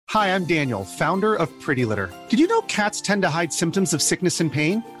Hi, I'm Daniel, founder of Pretty Litter. Did you know cats tend to hide symptoms of sickness and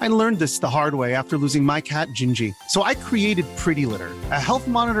pain? I learned this the hard way after losing my cat, Gingy. So I created Pretty Litter, a health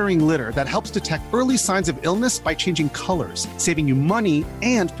monitoring litter that helps detect early signs of illness by changing colors, saving you money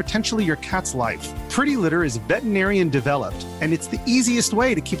and potentially your cat's life. Pretty Litter is veterinarian developed, and it's the easiest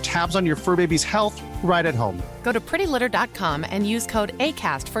way to keep tabs on your fur baby's health right at home. Go to prettylitter.com and use code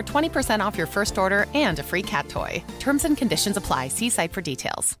ACAST for 20% off your first order and a free cat toy. Terms and conditions apply. See site for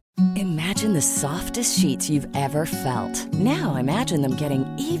details. Imagine the softest sheets you've ever felt. Now imagine them getting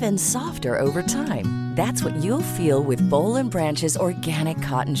even softer over time. That's what you'll feel with Boll & Branch's organic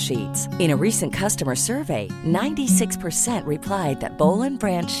cotton sheets. In a recent customer survey, 96% replied that Boll &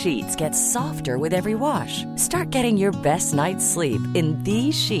 Branch sheets get softer with every wash. Start getting your best night's sleep in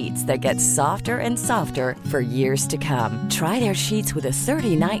these sheets that get softer and softer for years to come. Try their sheets with a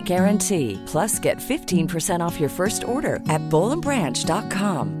 30-night guarantee. Plus, get 15% off your first order at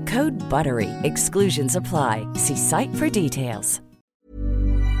bollandbranch.com. Code BUTTERY. Exclusions apply. See site for details.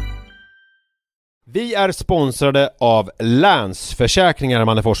 Vi är sponsrade av Länsförsäkringar,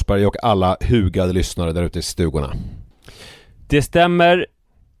 Manne Forsberg och alla hugade lyssnare där ute i stugorna. Det stämmer.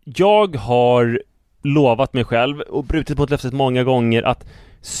 Jag har lovat mig själv och brutit mot löftet många gånger att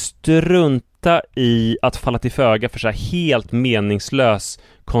strunta i att falla till föga för så här helt meningslös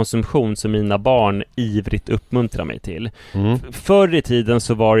konsumtion som mina barn ivrigt uppmuntrar mig till. Förr i tiden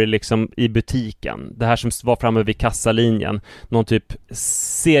så var det liksom i butiken, det här som var framme vid kassalinjen, någon typ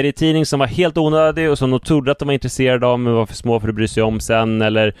serietidning som var helt onödig och som de trodde att de var intresserade av men var för små för att bry sig om sen,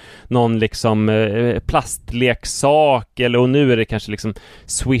 eller någon liksom plastleksak, eller, och nu är det kanske liksom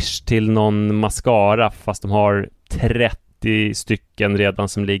Swish till någon mascara fast de har 30 stycken redan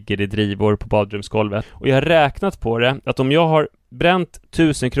som ligger i drivor på badrumsgolvet. Och jag har räknat på det att om jag har bränt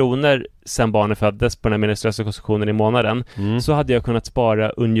 1000 kronor sen barnen föddes på den här meningslösa konsumtionen i månaden, så hade jag kunnat spara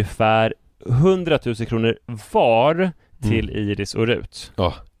ungefär 100 000 kronor var till Iris och Rut.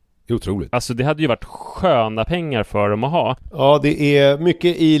 Ja, otroligt. Alltså det hade ju varit sköna pengar för dem att ha. Ja, det är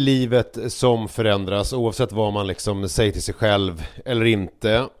mycket i livet som förändras oavsett vad man liksom säger till sig själv eller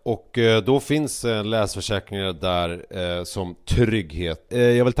inte. Och då finns Länsförsäkringar där som trygghet.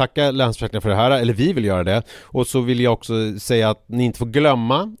 Jag vill tacka Länsförsäkringar för det här, eller vi vill göra det. Och så vill jag också säga att ni inte får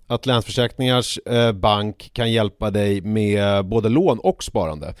glömma att Länsförsäkringars bank kan hjälpa dig med både lån och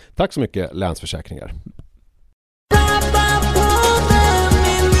sparande. Tack så mycket, Länsförsäkringar.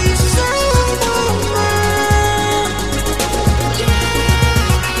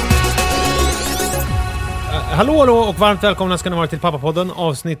 Hallå och varmt välkomna ska ni vara till Pappapodden,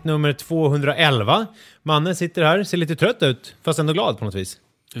 avsnitt nummer 211. Manne sitter här, ser lite trött ut, fast ändå glad på något vis.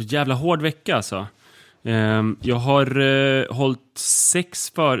 Jävla hård vecka alltså. Jag har hållit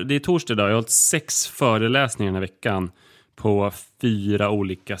det är torsdag idag, jag har hållit 6 föreläsningar den här veckan på 4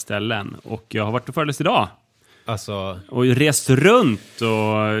 olika ställen. Och jag har varit och föreläst idag. Alltså... Och rest runt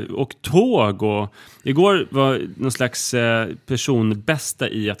och tåg och igår var någon slags personbästa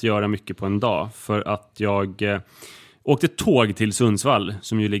i att göra mycket på en dag, för att jag åkte tåg till Sundsvall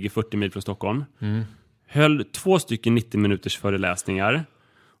som ju ligger 40 mil från Stockholm. Höll 2 stycken 90 minuters föreläsningar,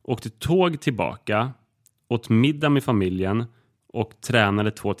 åkte tåg tillbaka, åt middag med familjen och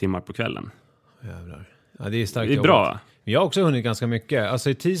tränade 2 timmar på kvällen. Jävlar. Ja, det är starkt. Det är bra. Jag har också hunnit ganska mycket. Alltså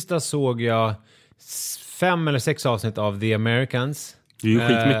i tisdag såg jag 5 eller 6 avsnitt av The Americans. Det är ju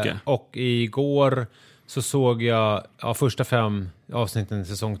skitmycket. Och igår så såg jag första 5 avsnitten i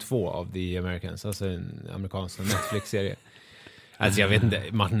säsong 2 av The Americans. Alltså en amerikansk Netflix-serie. Alltså jag vet inte,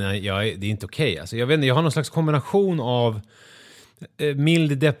 Martin, det är inte okej. Alltså jag vet inte, jag har någon slags kombination av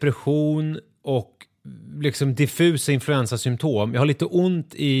mild depression och liksom diffusa influensasymptom. Jag har lite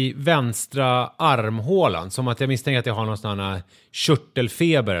ont i vänstra armhålan, som att jag misstänker att jag har någon sån här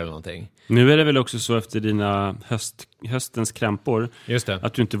körtelfeber eller någonting. Nu är det väl också så efter dina höstens krämpor, just det,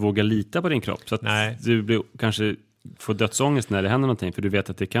 att du inte vågar lita på din kropp, så att du blir kanske får dödsångest när det händer någonting, för du vet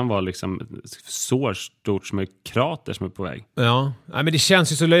att det kan vara liksom så stort som ett krater som är på väg. Ja, men det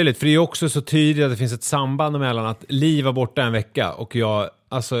känns ju så löjligt, för det är också så tydligt att det finns ett samband mellan att Liv var borta en vecka och jag,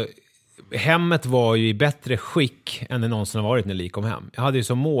 alltså hemmet var ju i bättre skick än det någonsin har varit när Li kom hem. Jag hade ju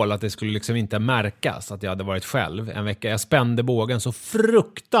som mål att det skulle liksom inte märkas att jag hade varit själv en vecka. Jag spände bågen så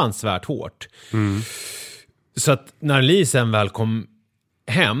fruktansvärt hårt. Så att när Li sen väl kom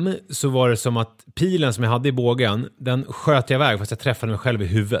hem så var det som att pilen som jag hade i bågen, den sköt jag iväg fast jag träffade mig själv i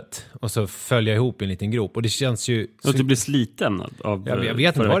huvudet. Och så föll jag ihop i en liten grop. Och det känns ju... Så du blir sliten av... Jag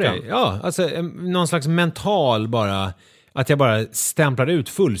vet inte vad det är. Ja, alltså någon slags mental bara... Att jag bara stämplar ut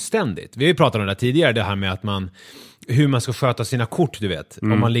fullständigt. Vi har ju pratat om det tidigare, det här med att man hur man ska sköta sina kort, du vet.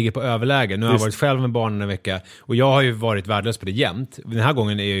 Om man ligger på överläge. Nu har jag varit själv med barnen en vecka och jag har ju varit värdelös på det jämt. Den här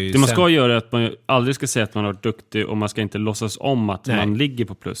gången är ju... Det man ska göra är att man aldrig ska säga att man har varit duktig och man ska inte låtsas om att man ligger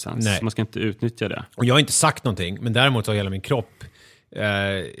på plus ens. Nej. Man ska inte utnyttja det. Och jag har inte sagt någonting, men däremot har hela min kropp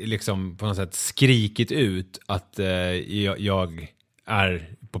liksom på något sätt skrikit ut att jag är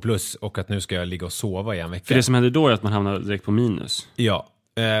på plus och att nu ska jag ligga och sova i en vecka. För det som händer då är att man hamnar direkt på minus. Ja.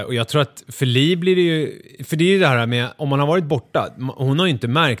 Och jag tror att för Li blir det ju... För det är ju det här med, om man har varit borta, hon har ju inte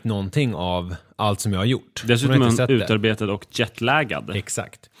märkt någonting av allt som jag har gjort. Dessutom är hon utarbetad och jetlaggad.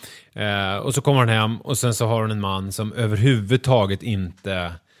 Exakt. Och så kommer hon hem och sen så har hon en man som överhuvudtaget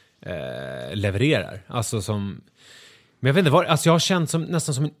inte levererar. Alltså som... Men jag vet inte, alltså jag har känt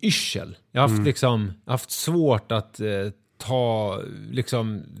nästan som en yrsel. Jag har haft svårt att... ta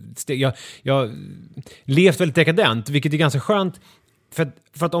liksom steg. Jag har levt väldigt dekadent, vilket är ganska skönt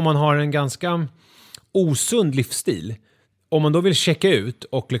för att om man har en ganska osund livsstil, om man då vill checka ut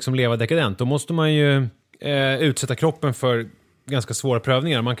och liksom leva dekadent, då måste man ju utsätta kroppen för ganska svåra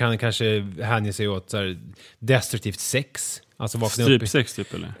prövningar. Man kan kanske hänge sig åt så här destruktivt sex. Alltså strypsex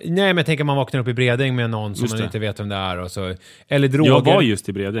typ eller? Nej, men jag tänker man vaknar upp i Bredäng med någon som man inte vet vem det är. Och så, eller droger. Jag var just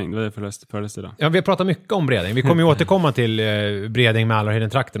i Bredäng, det var det föreläste idag. Ja, vi har pratat mycket om Bredäng. Vi kommer ju återkomma till Bredäng,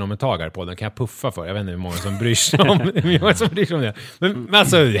 Mälarhöjden-trakten om ett tag här på den. Kan jag puffa för? Jag vet inte hur många som bryr sig om det. Men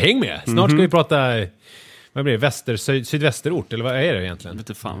alltså, häng med. Snart ska vi prata... Vad blir det? Sydvästerort? Eller vad är det egentligen? Jag vet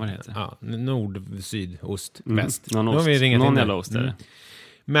inte fan vad det heter. Ja, nord, syd, ost, väst. Någon jävla ost är det.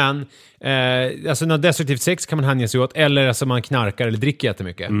 Men alltså något destruktivt sex kan man hänga sig åt, eller alltså man knarkar eller dricker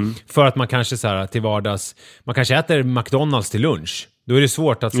jättemycket. För att man kanske så här till vardags, man kanske äter McDonalds till lunch. Då är det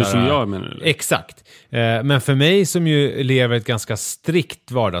svårt att så här, som jag menar det. Exakt. Men för mig som ju lever ett ganska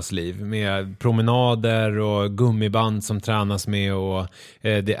strikt vardagsliv med promenader och gummiband som tränas med och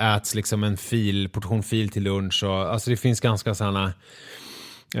det äts liksom en portion fil till lunch och alltså det finns ganska sådana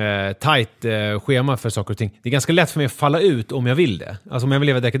tight schema för saker och ting. Det är ganska lätt för mig att falla ut om jag vill det. Alltså om jag vill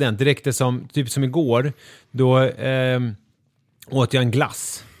leva dekadent. Direkt det som, typ som igår, då åt jag en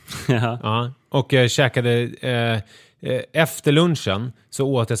glass. Ja, och käkade efter lunchen så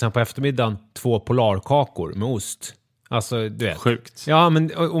åt jag sen på eftermiddagen 2 polarkakor med ost. Alltså, du vet. Sjukt. Ja,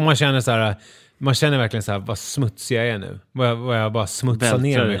 men och man känner så här, man känner verkligen så här, vad smutsig jag är nu. Vad jag bara smutsar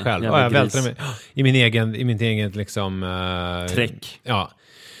ner mig själv. Ja, jag vältrar mig i min egen liksom... träck. Ja.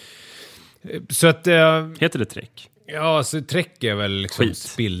 Så att... Heter det träck? Ja, så träck är väl liksom skit.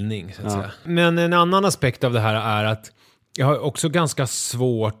 Spillning, så att säga. Men en annan aspekt av det här är att jag har också ganska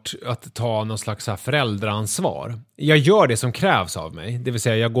svårt att ta någon slags så här föräldraansvar. Jag gör det som krävs av mig. Det vill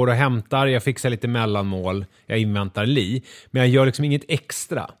säga, jag går och hämtar, jag fixar lite mellanmål, jag inväntar Li. Men jag gör liksom inget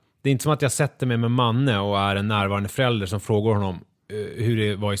extra. Det är inte som att jag sätter mig med Manne och är en närvarande förälder som frågar honom hur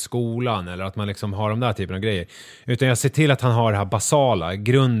det var i skolan eller att man liksom har de där typen av grejer. Utan jag ser till att han har det här basala,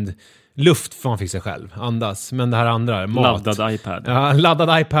 luft får han fixa själv, andas. Men det här andra, mat. Laddad iPad. Ja,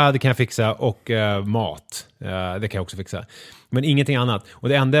 laddad iPad kan jag fixa och mat. Det kan jag också fixa. Men ingenting annat. Och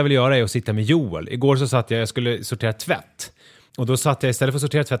det enda jag vill göra är att sitta med Joel. Igår så satt jag skulle sortera tvätt. Och då satt jag, istället för att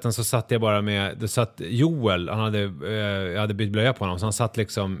sortera tvätten så satt jag bara med, det satt Joel, jag hade bytt blöja på honom, så han satt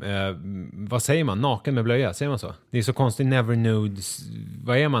liksom, vad säger man, naken med blöja, säger man så? Det är så konstigt, never nudes,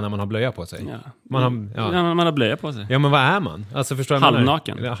 vad är man när man har blöja på sig? Ja. Man har blöja på sig. Ja, men vad är man? Alltså, förstår jag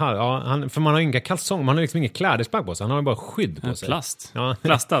halvnaken. Ja, för man har inga kalsonger, man har liksom inget klädesplagg på sig, han har bara skydd på sig. Plast. Ja.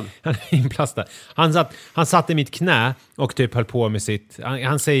 Plastad. Han är inplastad. Han satt i mitt knä och typ höll på med sitt,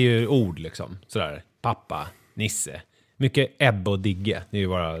 han säger ju ord liksom, sådär, pappa, Nisse. Mycket Ebbe och Digge, det är ju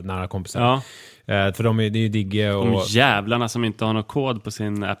våra nära kompisar. Ja. För det är ju Digge och... De jävlarna som inte har någon kod på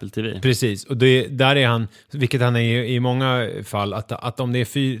sin Apple TV. Precis, och där är han, vilket han är i många fall, att om det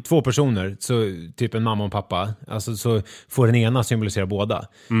är 2 personer, så typ en mamma och pappa, alltså så får den ena symbolisera båda.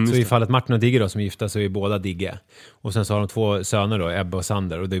 Så i fallet Martin och Digge då, som är gifta, så är båda Digge. Och sen så har de 2 söner då, Ebbe och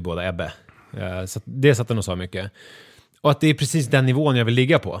Sander, och det är båda Ebbe. Så det satt han och sa mycket. Och att det är precis den nivån jag vill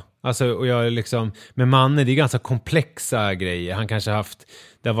ligga på. Alltså, och jag liksom, med Manne, det är ganska komplexa grejer. Han kanske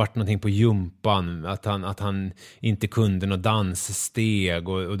det har varit någonting på jumpan, att han inte kunde något danssteg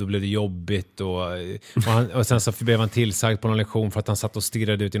och då blev det jobbigt och sen så blev han tillsagd på någon lektion för att han satt och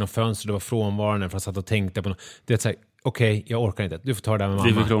stirrade ut genom fönstret och det var frånvarande för att han satt och tänkte på något. Det är så här, okej, jag orkar inte. Du får ta det där med mamma.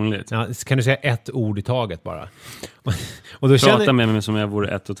 Det är för krångligt. Ja, kan du säga ett ord i taget bara? Och då prata med mig som jag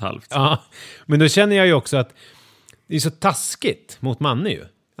vore 1,5. Ja, men då känner jag ju också att det är så taskigt mot Manne ju.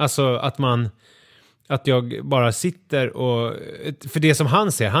 Alltså att man Att jag bara sitter och... För det som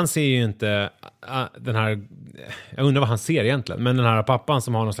han ser ju inte den här... Jag undrar vad han ser egentligen. Men den här pappan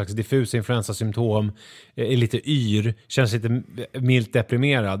som har någon slags diffus influensasymptom, är lite yr, känns lite milt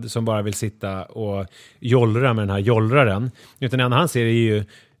deprimerad, som bara vill sitta och jollra med den här jollraren. Utan det enda han ser är ju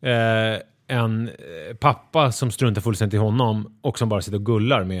en pappa som struntar fullständigt i honom och som bara sitter och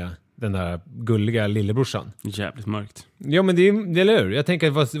gullar med den där gulliga lillebrorsan. Jävligt mörkt. Ja, men det är hur? Jag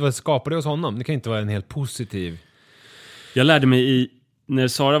tänker, vad skapar det hos honom? Det kan inte vara en helt positiv... Jag lärde mig när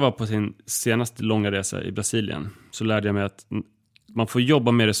Sara var på sin senaste långa resa i Brasilien, så lärde jag mig att man får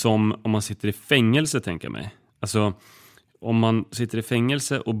jobba med det som om man sitter i fängelse, tänker jag mig. Alltså, om man sitter i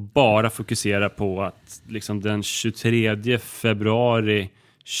fängelse och bara fokuserar på att liksom den 23 februari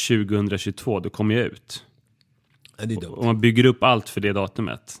 2022, då kommer jag ut. Ja, det är dumt. Om man bygger upp allt för det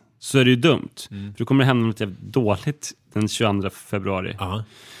datumet, så är det ju dumt. För då kommer det hända något jävligt dåligt den 22 februari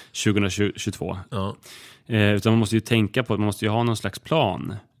 2022. Utan man måste ju tänka på att man måste ju ha någon slags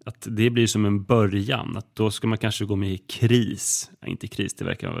plan. Att det blir som en början. Att då ska man kanske gå med i kris. Ja, inte kris, det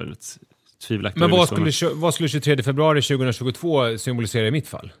verkar vara väldigt tvivelaktigt. Men vad skulle 23 februari 2022 symbolisera i mitt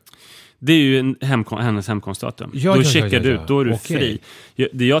fall? Det är ju hennes hemkonstdatum. Då checkar du ut, då är du fri.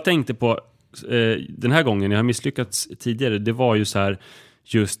 Det jag tänkte på den här gången, jag har misslyckats tidigare, det var ju så här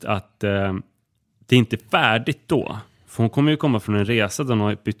just att det är inte färdigt då. För hon kommer ju komma från en resa där hon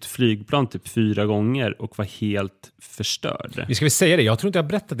har bytt flygplan typ 4 gånger och var helt förstörd. Vi ska väl säga det, jag tror inte jag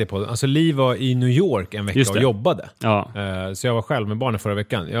berättade det på. Alltså Liv var i New York en vecka och jobbade. Ja. Så jag var själv med barnen förra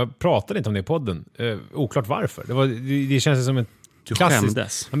veckan. Jag pratade inte om det i podden. Oklart varför. Det känns som ett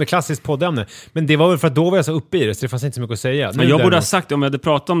klassiskt poddämne. Men det var väl för att då var jag så uppe i det, så det fanns inte så mycket att säga. Men jag borde ha sagt, om jag hade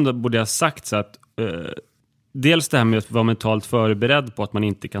pratat om det, borde jag ha sagt så att dels det här med att vara mentalt förberedd på att man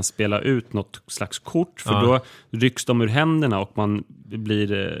inte kan spela ut något slags kort, för då rycks de ur händerna och man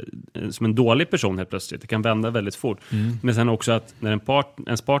blir som en dålig person helt plötsligt. Det kan vända väldigt fort. Men sen också att när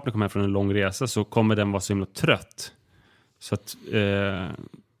ens partner kommer från en lång resa, så kommer den vara så himla trött. Så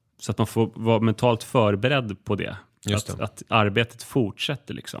att man får vara mentalt förberedd på det. Att arbetet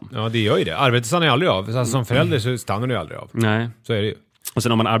fortsätter liksom. Ja, det gör ju det. Arbetet stannar ju aldrig av. Alltså, som förälder så stannar det ju aldrig av. Nej. Så är det ju. Och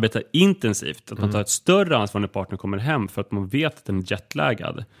sen om man arbetar intensivt, att man tar ett större ansvar när partnern kommer hem för att man vet att den är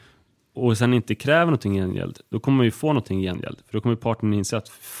jetlaggad, och sen inte kräver någonting i gengäld, då kommer man ju få någonting i gengäld. För då kommer partnern inse att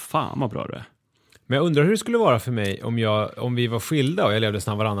fan vad bra du är. Men jag undrar hur det skulle vara för mig om vi var skilda och jag levde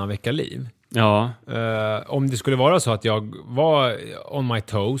snart varannan vecka liv. Ja. Om det skulle vara så att jag var on my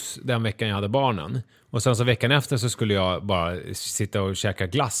toes den veckan jag hade barnen, och sen så veckan efter så skulle jag bara sitta och käka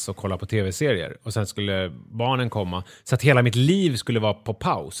glass och kolla på tv-serier, och sen skulle barnen komma, så att hela mitt liv skulle vara på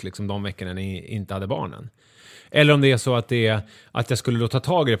paus liksom de veckorna ni inte hade barnen. Eller om det är så att att jag skulle då ta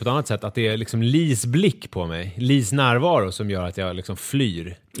tag i det på ett annat sätt, att det är liksom Lis blick på mig, Lis närvaro som gör att jag liksom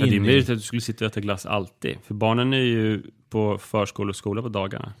flyr. Ja, det är möjligt att du skulle sitta och äta glass alltid, för barnen är ju på förskola och skola på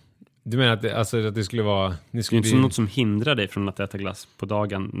dagarna. Du menar att det skulle vara... Det är inte något som hindrar dig från att äta glass på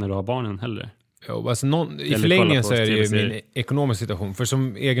dagen när du har barnen heller. Ja, alltså i förlängningen så är det ju min ekonomiska situation. För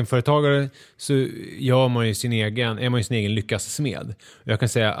som egenföretagare så är man ju sin egen lyckas smed. Jag kan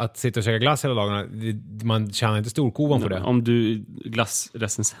säga att sitta och käka glass hela dagarna, man tjänar inte storkovan på det. Om du är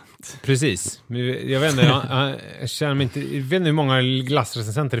glassrecensent. Precis. Jag vet inte, jag känner mig inte... Jag vet inte hur många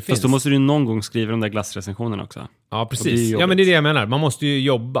glassrecensenter det finns. Fast då måste du någon gång skriva de där glassrecensionerna också. Ja, precis. Ja, men det är det jag menar. Man måste ju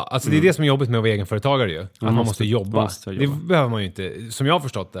jobba. Alltså det är det som är jobbigt med att vara egenföretagare ju. Att man måste jobba. Det behöver man ju inte, som jag har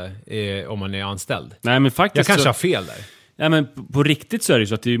förstått det, om man är anställd. Nej, men faktiskt jag kanske har fel där. Ja, men på riktigt så är det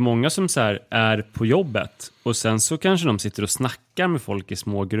så att det är många som så här är på jobbet, och sen så kanske de sitter och snackar med folk i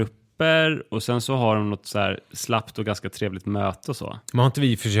små grupper, och sen så har de något så här slappt och ganska trevligt möte och så. Men har inte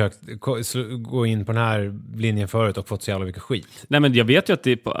vi försökt gå in på den här linjen förut och fått så jävla mycket skit? Nej, men jag vet ju att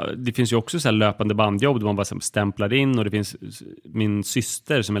det finns ju också så här löpande bandjobb där man bara stämplar in, och det finns min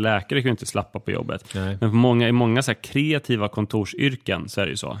syster som är läkare kan ju inte slappa på jobbet. Nej. Men i många så här kreativa kontorsyrken så är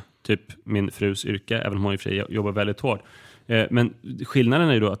det ju så. Typ min frus yrke, även om hon i och för sig jobbar väldigt hårt. Men skillnaden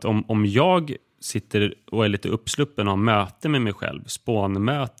är ju då att om jag sitter och är lite uppsluppen och har möte med mig själv,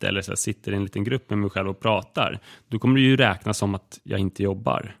 spånmöte, eller så här, sitter i en liten grupp med mig själv och pratar, då kommer det ju räknas som att jag inte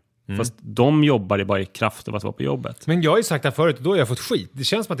jobbar. Fast de jobbar bara i kraft av att vara på jobbet. Men jag har ju sagt det här förut, och då har jag fått skit. Det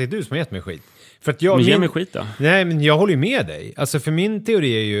känns som att det är du som har gett mig skit. För att men ge mig skit då? Nej, men jag håller ju med dig. Alltså för min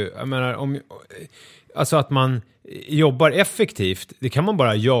teori är ju, jag menar, alltså att man jobbar effektivt, det kan man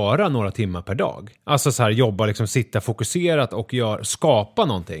bara göra några timmar per dag. Alltså så här, jobba, liksom sitta fokuserat och skapa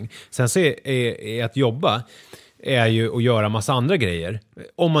någonting. Sen så är att jobba är ju att göra massa andra grejer.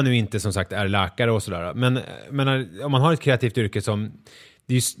 Om man nu inte som sagt är läkare och sådär. Men om man har ett kreativt yrke som...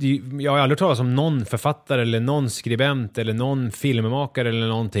 jag har aldrig talat om någon författare eller någon skribent eller någon filmmakare eller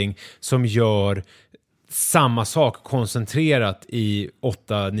någonting som gör samma sak koncentrerat i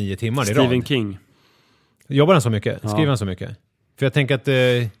 8-9 timmar i rad. Stephen King. Jobbar han så mycket? Skriver han så mycket? För jag tänker att,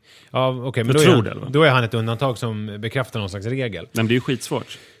 men då är han ett undantag som bekräftar någon slags regel. Men det är ju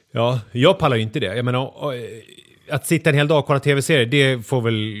skitsvårt. Ja, jag pallar ju inte det. Jag menar, att sitta en hel dag och kolla tv-serier, det får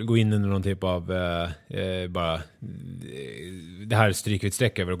väl gå in under någon typ av det här stryker ett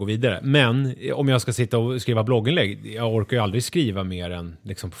streck över och gå vidare. Men om jag ska sitta och skriva blogginlägg, jag orkar ju aldrig skriva mer än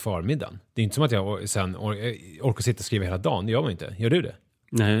liksom på förmiddagen. Det är inte som att jag sen orkar sitta och skriva hela dagen, det gör man inte. Gör du det?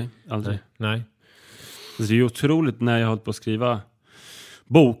 Nej, aldrig. Nej. Det är ju otroligt när jag har hållit på att skriva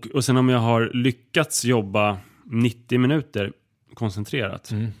bok och sen om jag har lyckats jobba 90 minuter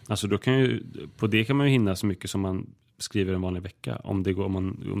koncentrerat. Alltså då på det kan man ju hinna så mycket som man skriver en vanlig vecka om det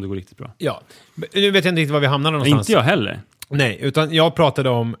går riktigt bra. Ja, nu vet jag inte riktigt var vi hamnar någonstans. Inte jag heller. Nej, utan jag pratade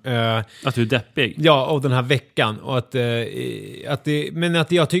om att du är deppig. Ja, och den här veckan och att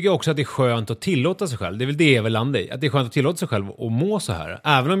jag tycker också att det är skönt att tillåta sig själv. Det är väl det jag vill landa i. Att det är skönt att tillåta sig själv och må så här.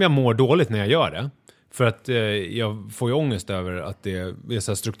 Även om jag mår dåligt när jag gör det. För att jag får ju ångest över att det är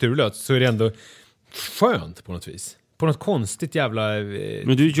så här strukturlöst, så är det ändå skönt på något vis. På något konstigt jävla...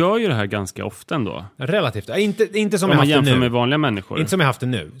 Men du gör ju det här ganska ofta ändå. Relativt. Inte som om jag man haft jämför det nu. med vanliga människor. Inte som jag haft det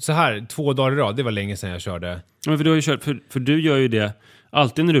nu. Så här, 2 dagar i rad, det var länge sedan jag körde. Men för du har ju kört, för du gör ju det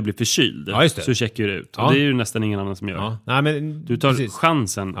alltid när du blir förkyld. Ja, just det. Så checkar du ut. Ja. Och det är ju nästan ingen annan som gör. Ja. Nej, men, du tar precis.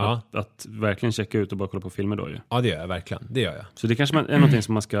 chansen att verkligen checka ut och bara kolla på filmer då ju. Ja, det gör jag verkligen. Det gör jag. Så det kanske är någonting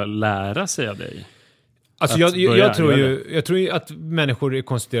som man ska lära sig av dig. Alltså jag tror ju att människor är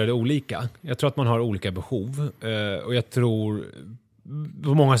konstituerade olika. Jag tror att man har olika behov. Och jag tror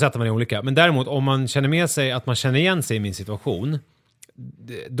på många sätt att man är olika. Men däremot om man känner med sig att man känner igen sig i min situation,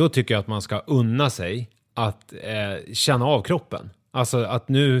 då tycker jag att man ska unna sig att känna av kroppen. Alltså att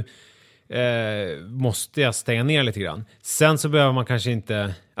nu måste jag stänga ner lite grann. Sen så behöver man kanske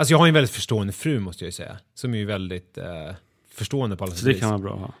inte... Alltså jag har en väldigt förstående fru, måste jag ju säga. Som är ju väldigt förstående på alla sätt. Så det kan vara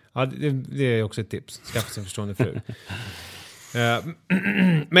bra att ha. Ja, det är också ett tips. Skaffa sig en förstående fru.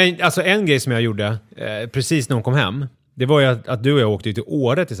 Men alltså en grej som jag gjorde precis när hon kom hem, det var ju att du och jag åkte till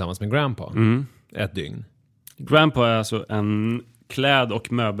Åre tillsammans med Grandpa. Ett dygn. Grandpa är alltså en kläd-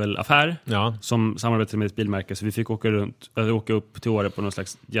 och möbelaffär som samarbetar med ett bilmärke. Så vi fick åka upp till Åre på någon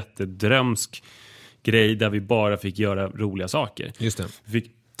slags jättedrömsk grej där vi bara fick göra roliga saker. Just det. Vi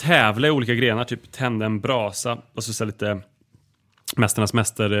fick tävla i olika grenar, typ tända en brasa och så lite Mästarnas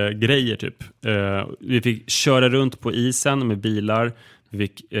mästare-grejer typ. Vi fick köra runt på isen med bilar. Vi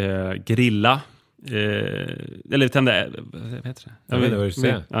fick grilla. Eller tända... Vad heter det? Jag vet inte vad du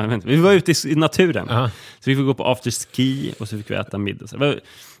säger. Vi var ute i naturen. Aha. Så vi fick gå på afterski och så fick vi äta middag. Så det var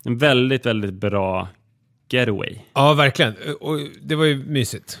en väldigt, väldigt bra getaway. Ja, verkligen. Och det var ju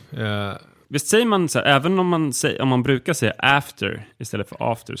mysigt. Visst säger man så här, även om man brukar säga after istället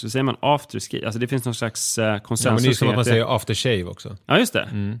för after, så säger man afterski. Alltså det finns någon slags konsensus. Ja, men det är som att man säger aftershave också. Ja, just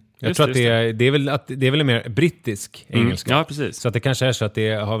det. Jag tror att det är väl mer brittisk engelska. Ja, precis. Så att det kanske är så att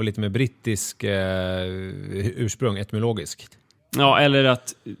det har väl lite mer brittisk ursprung, etymologiskt. Ja, eller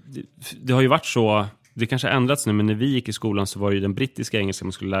att det har ju varit så, det kanske har ändrats nu, men när vi gick i skolan så var det ju den brittiska engelska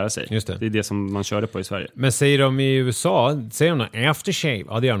man skulle lära sig. Just det. Det är det som man körde på i Sverige. Men säger de i USA, säger de aftershave?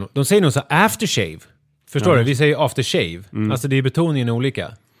 Ja, det gör de. De säger nog så aftershave. Förstår du? Vi säger aftershave. Alltså det är betoningen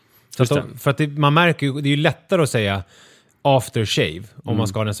olika. Så att man märker ju, det är ju lättare att säga aftershave om man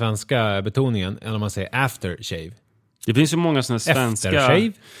ska ha den svenska betoningen än om man säger aftershave. Det finns ju många sådana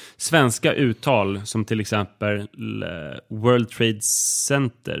svenska uttal som till exempel World Trade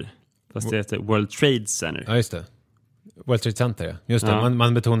Center. Fast det heter World Trade Center. Ja, just det. World Trade Center, ja. Just det,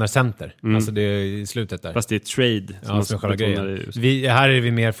 man betonar center. Alltså det är i slutet där. Fast det är trade som själva grejen. Här är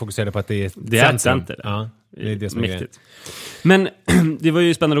vi mer fokuserade på att det är ett center. Ja, det är det som är grejen. Men det var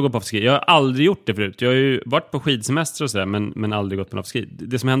ju spännande att gå på afterski. Jag har aldrig gjort det förut. Jag har ju varit på skidsemester och sådär, men aldrig gått på en afterski.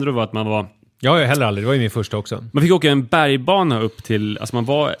 Det som hände då var att man var... Jag har heller aldrig, det var ju min första också. Man fick åka en bergbana upp till, alltså man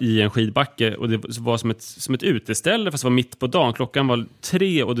var i en skidbacke och det var som ett uteställe fast det var mitt på dagen. Klockan var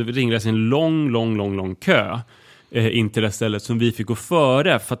 3 och det ringdes en lång kö in till det stället som vi fick gå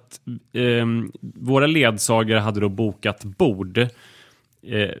före för att våra ledsagare hade då bokat bord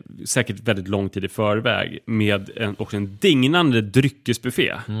säkert väldigt lång tid i förväg med också en dignande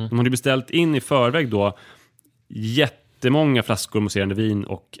dryckesbuffé. De hade beställt in i förväg då jättemånga flaskor mousserande vin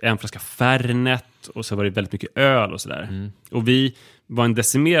och en flaska Fernet och så var det väldigt mycket öl och sådär. Och vi var en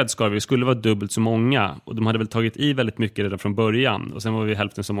decimerad skara, vi skulle vara dubbelt så många och de hade väl tagit i väldigt mycket redan från början och sen var vi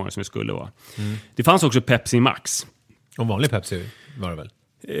hälften så många som vi skulle vara. Det fanns också Pepsi Max. Och vanlig Pepsi var det väl?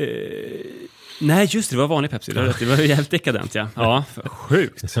 Nej, just det var vanlig Pepsi. Det var jävligt dekadent, ja. Ja,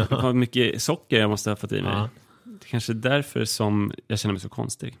 sjukt. Det var mycket socker jag måste ha fått i mig. Det är kanske därför som jag känner mig så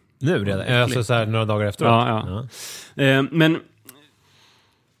konstig. Nu redan? Alltså så här några dagar efteråt? Ja. Men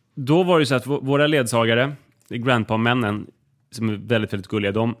då var det så att våra ledsagare, grandpa-männen, som är väldigt, väldigt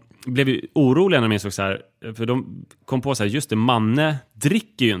gulliga, de blev ju oroliga när de insåg så här, för de kom på så här, just det, Manne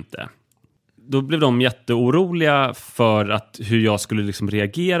dricker ju inte. Då blev de jätteoroliga för att hur jag skulle liksom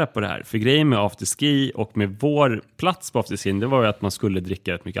reagera på det här. För grejen med afterski och med vår plats på afterskin, det var ju att man skulle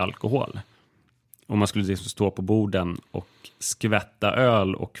dricka rätt mycket alkohol. Och man skulle liksom stå på borden och skvätta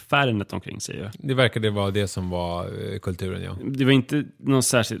öl och Fernet omkring sig. Det verkade vara det som var kulturen, ja. Det var inte någon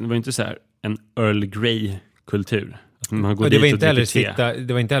särskild, det var inte så här en Earl Grey-kultur. Man går och dit det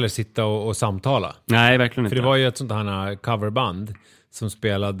var inte heller sitta och samtala. Nej, verkligen inte. För det var ju ett sånt här coverband som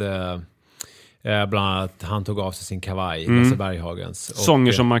spelade bland annat Han tog av sig sin kavaj, Lasse Berghagens.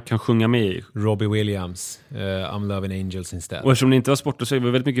 Sånger som man kan sjunga med i. Robbie Williams, I'm Loving Angels Instead. Och eftersom det inte var sport, så var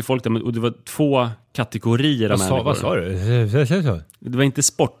det väldigt mycket folk där, och det var 2 kategorier av människor. Vad sa du? Det var inte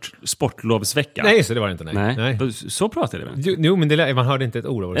sportlovsvecka. Nej, så det var det inte. Nej. Så pratade det väl? Jo, men man hörde inte ett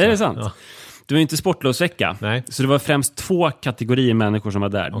ord av det. Är det sant? Ja. Det var inte sportlovsvecka. Nej. Så det var främst 2 kategorier människor som var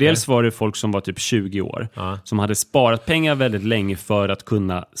där. Okay. Dels var det folk som var typ 20 år. Som hade sparat pengar väldigt länge för att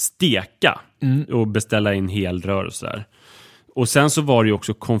kunna steka. Och beställa in helrör och sådär. Och sen så var det ju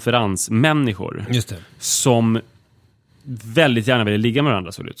också konferensmänniskor. Just det. Som väldigt gärna ville ligga med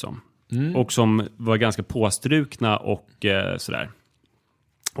varandra, så det ut som. Och som var ganska påstrukna och sådär.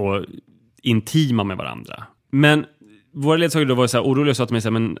 Och intima med varandra. Men våra ledsagare då var så här oroliga och sa till mig så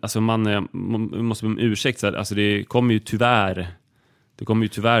här, men alltså man måste be om ursäkt så här, alltså det kommer ju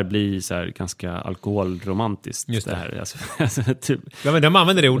tyvärr bli så här ganska alkoholromantiskt. Just det här. Alltså, typ. Ja, men de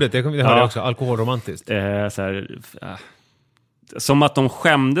använder det ordet, det hörde jag också, alkoholromantiskt. Så här, som att de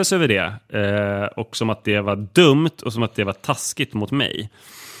skämdes över det och som att det var dumt och som att det var taskigt mot mig.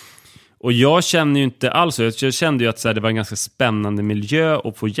 Och jag känner ju inte alls så. Jag kände ju att så här, det var en ganska spännande miljö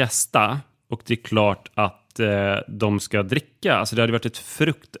att få gästa, och det är klart att de ska dricka. Alltså det hade varit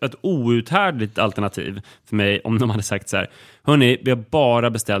ett outhärdligt alternativ för mig om de hade sagt så här: hörni, vi har bara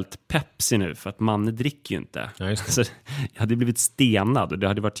beställt Pepsi nu för att man dricker ju inte. Ja, just det. Så jag hade blivit stenad och det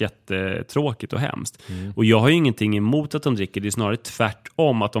hade varit jättetråkigt och hemskt. Och jag har ju ingenting emot att de dricker. Det är snarare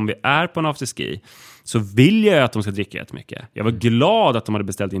tvärtom, att om vi är på en afterski så vill jag att de ska dricka jättemycket. Jag var glad att de hade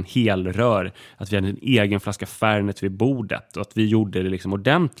beställt en hel rör, att vi hade en egen flaska Fernet vid bordet och att vi gjorde det liksom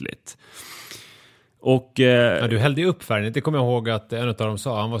ordentligt. Och, du hällde ju upp Fernet. Det kommer jag ihåg att en av dem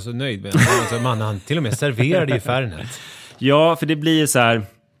sa. Han var så nöjd med det. Han till och med serverade ju Fernet. Ja, för det blir så här.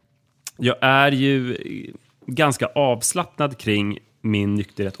 Jag är ju ganska avslappnad kring min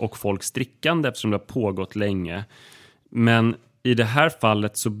nykterhet och folks drickande eftersom det har pågått länge. Men i det här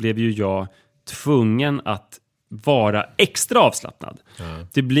fallet så blev ju jag tvungen att vara extra avslappnad.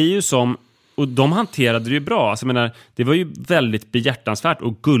 Det blir ju som... Och de hanterade det ju bra. Alltså, jag menar, det var ju väldigt behjärtansvärt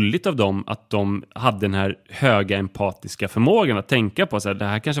och gulligt av dem att de hade den här höga empatiska förmågan att tänka på att det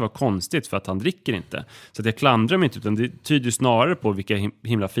här kanske var konstigt för att han dricker inte. Så att jag klandrar dem inte, utan det tyder snarare på vilka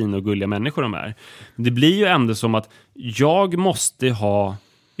himla fina och gulliga människor de är. Det blir ju ändå som att jag måste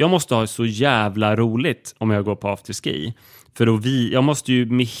ha så jävla roligt om jag går på afterski. För då jag måste ju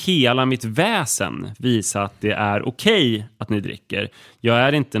med hela mitt väsen visa att det är okej att ni dricker. Jag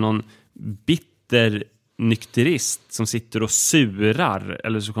är inte någon bitter nykterist som sitter och surar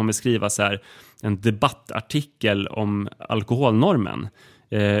eller så kommer skriva så här en debattartikel om alkoholnormen,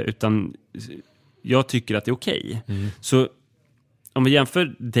 utan jag tycker att det är okej. Så om vi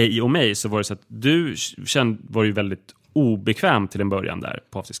jämför dig och mig så var det så att du var ju väldigt obekväm till en början där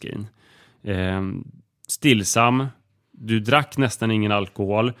på afterskin. Stillsam, du drack nästan ingen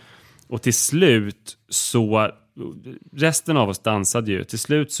alkohol och till slut så resten av oss dansade ju. Till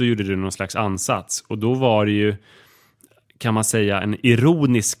slut så gjorde du någon slags ansats. Och då var det ju, kan man säga, en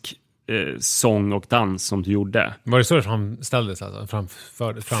ironisk sång och dans som du gjorde. Var det så det framställdes? Alltså?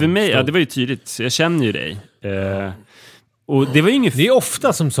 För mig, ja, det var ju tydligt. Jag känner ju dig. Och det var ju inget... Det är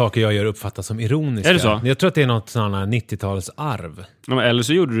ofta som saker jag gör uppfattas som ironiska. Är det så? Jag tror att det är något sån här 90-talsarv. Ja, eller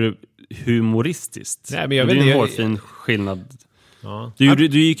så gjorde du humoristiskt. Nej, men jag vet inte. Det är en hårfin skillnad. Ja.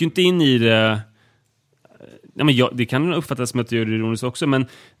 Du gick ju inte in i det... Ja, men det kan uppfattas som att du gör det ironiskt också, men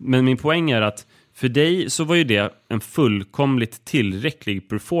min poäng är att för dig så var ju det en fullkomligt tillräcklig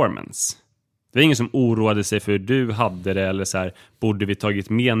performance. Det var ingen som oroade sig för hur du hade det eller så här, borde vi tagit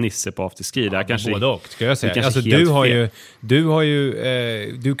med Nisse på afterski? Det kanske både och, ska jag säga. Alltså,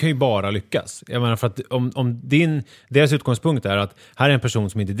 du kan ju bara lyckas. Jag menar, för att om deras utgångspunkt är att här är en person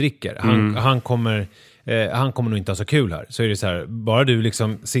som inte dricker. Han kommer nog inte ha så kul här. Så är det så här, bara du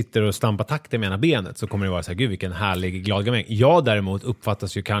liksom sitter och stampar takten med ena benet så kommer det vara så här, gud vilken härlig glad gamäng. Jag däremot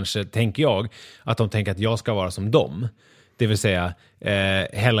uppfattas ju kanske, tänker jag, att de tänker att jag ska vara som dem. det vill säga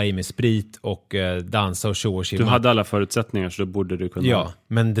hälla i med sprit och dansa och tjo och tjimma. Du hade alla förutsättningar så då borde du kunna... Ja,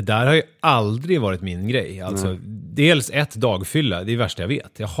 men det där har ju aldrig varit min grej. Alltså, dels ett dagfylla, det är det värsta jag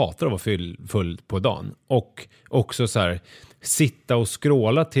vet. Jag hatar att vara full på dagen. Och också så här, sitta och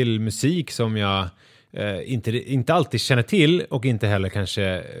scrolla till musik som jag inte alltid känner till och inte heller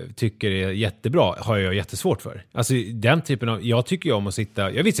kanske tycker är jättebra, har jag jättesvårt för. Alltså den typen av, jag tycker om att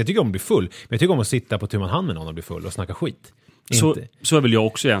sitta, jag tycker om att bli full, men jag tycker om att sitta på tumman hand med någon och bli full och snacka skit. Så är väl jag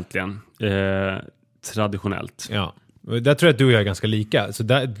också egentligen, traditionellt. Ja, där tror jag att du och jag är ganska lika. Så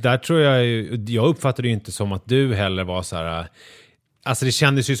där tror jag uppfattade ju inte som att du heller var så här. Alltså det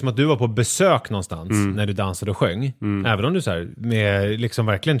kändes ju som att du var på besök någonstans när du dansade och sjöng. Även om du så här med liksom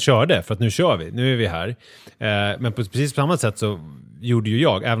verkligen körde, för att nu kör vi, nu är vi här. Men på precis samma sätt så gjorde ju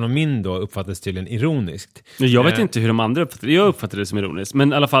jag, även om min då uppfattades tydligen ironiskt. Jag vet inte hur de andra uppfattade det. Jag uppfattade det som ironiskt.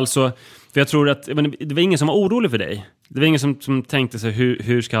 Men i alla fall så, för jag tror att det var ingen som var orolig för dig. Det var ingen som tänkte sig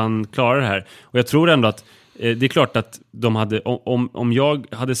hur ska han klara det här. Och jag tror ändå att det är klart att de hade, om jag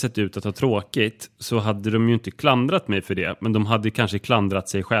hade sett ut att ha tråkigt så hade de ju inte klandrat mig för det, men de hade kanske klandrat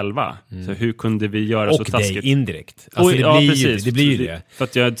sig själva. Så hur kunde vi göra så taskigt? Och dig indirekt. Alltså det blir ju det. För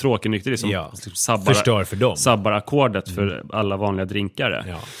att jag är tråkig nykter som förstör för dem. Sabbar ackordet för alla vanliga drinkare.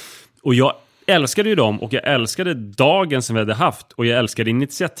 Ja. Och jag älskade ju dem och jag älskade dagen som vi hade haft och jag älskade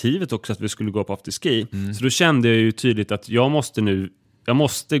initiativet också att vi skulle gå på afterski. Så då kände jag ju tydligt att jag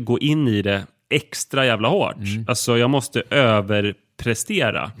måste gå in i det extra jävla hårt. Alltså jag måste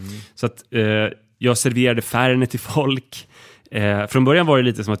överprestera. Så att jag serverade färgen till folk. Från början var det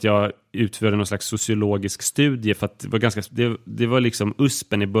lite som att jag utförde någon slags sociologisk studie, för att det var liksom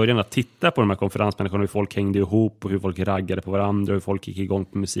uspen i början att titta på de här konferensmänniskorna, hur folk hängde ihop och hur folk raggade på varandra och hur folk gick igång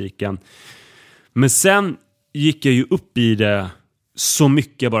på musiken. Men sen gick jag ju upp i det så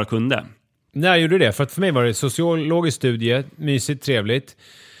mycket jag bara kunde. När jag gjorde det, för att för mig var det sociologisk studie, mysigt, trevligt.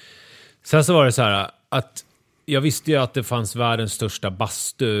 Sen så var det så här att jag visste ju att det fanns världens största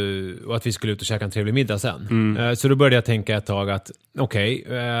bastu och att vi skulle ut och käka en trevlig middag sen. Så då började jag tänka ett tag att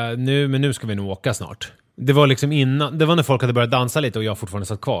nu ska vi nog åka snart. Det var liksom det var när folk hade börjat dansa lite och jag fortfarande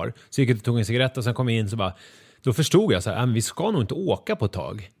satt kvar. Så gick jag och tog en cigarett och sen kom jag in så bara, då förstod jag så här, vi ska nog inte åka på ett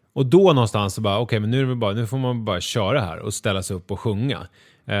tag. Och då någonstans så bara, men nu får man bara köra här och ställa sig upp och sjunga.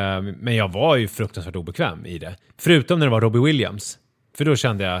 Men jag var ju fruktansvärt obekväm i det. Förutom när det var Robbie Williams. För då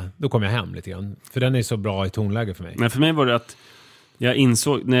kände jag, då kom jag hem lite grann. För den är så bra i tonläge för mig. Men för mig var det att jag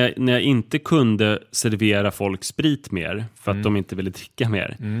insåg, när jag inte kunde servera folk sprit mer för att de inte ville dricka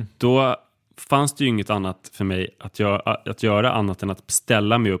mer, då fanns det ju inget annat för mig att göra annat än att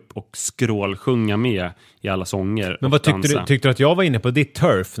ställa mig upp och skrålsjunga med i alla sånger. Men vad tyckte du att jag var inne på ditt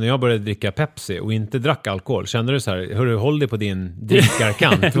turf när jag började dricka Pepsi och inte drack alkohol? Kände du så här, hörru, håll dig på din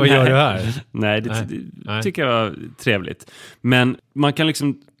drickarkant, vad gör du här? Nej, det tycker jag var trevligt. Men man kan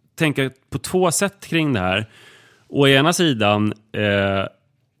liksom tänka på två sätt kring det här. Å ena sidan,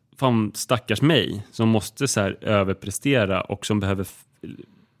 fan stackars mig som måste så här överprestera och som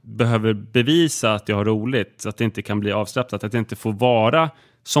behöver bevisa att jag har roligt, så att det inte kan bli avslappnat, att jag inte får vara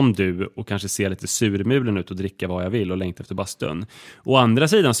som du och kanske se lite surmulen ut och dricka vad jag vill och längta efter bastun. Å andra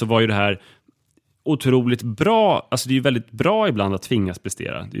sidan så var ju det här otroligt bra, alltså det är ju väldigt bra ibland att tvingas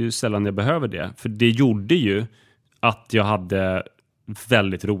prestera. Det är ju sällan jag behöver det, för det gjorde ju att jag hade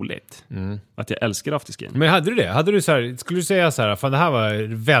väldigt roligt. Att jag älskar afterskin. Men hade du det? Hade du så här, skulle du säga så här, fan det här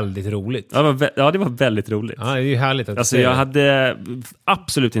var väldigt roligt? Ja, det var väldigt roligt. Ja, det är ju härligt att alltså jag hade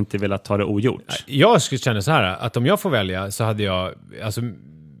absolut inte velat ta det ogjort. Jag skulle känna så här, att om jag får välja så hade jag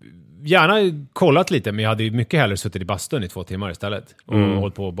gärna kollat lite, men jag hade ju mycket hellre suttit i bastun i 2 timmar istället och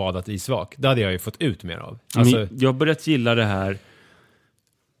hållit på och badat isvak. Det hade jag ju fått ut mer av. Alltså, jag har börjat gilla det här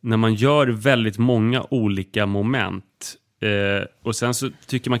när man gör väldigt många olika moment. Och sen så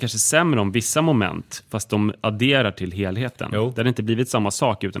tycker man kanske sämre om vissa moment, fast de adderar till helheten. Det hade inte blivit samma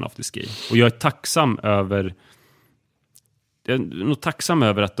sak utan afterski. Och jag är tacksam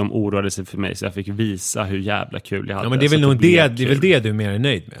över att de oroade sig för mig, så jag fick visa hur jävla kul jag hade. Ja, men det är väl nog det är väl det du är mer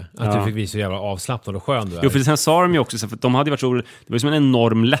nöjd med, att du fick visa hur jävla avslappnad och skön du är. Jo, för sen sa de ju också, för att de hade varit så, det var som en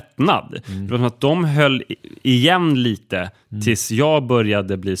enorm lättnad. Det var som att de höll igen lite tills jag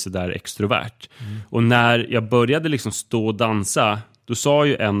började bli så där extrovert. Och när jag började liksom stå och dansa, då sa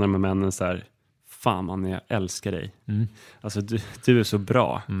ju en av de männen så här, fan man, jag älskar dig. Alltså du är så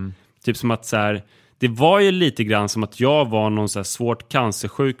bra. Typ som att så här, det var ju lite grann som att jag var någon så här svårt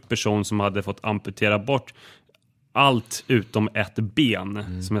cancersjuk person som hade fått amputera bort allt utom ett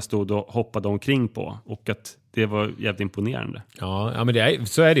ben som jag stod och hoppade omkring på. Och att det var jävligt imponerande. Ja, men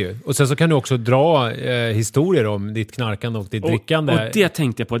så är det ju. Och sen så kan du också dra historier om ditt knarkande och ditt drickande. Och det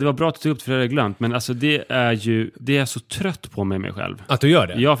tänkte jag på. Det var bra att du tog upp det, för det hade jag glömt. Men alltså det är jag så trött på mig själv. Att du gör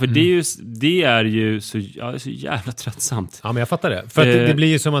det? Ja, för det är ju så jävla tröttsamt. Ja, men jag fattar det. För att det blir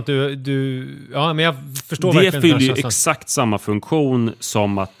ju som att du ja, men jag förstår det verkligen. Det fyller ju exakt samma funktion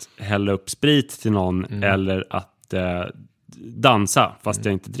som att hälla upp sprit till någon eller att dansa fast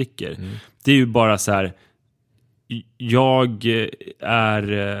jag inte dricker. Det är ju bara så här.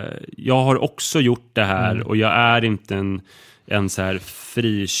 Jag har också gjort det här och jag är inte en så här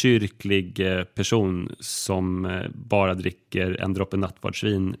frikyrklig person som bara dricker en droppe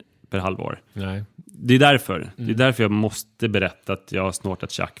nattvardsvin per halvår. Nej. Det är därför jag måste berätta att jag har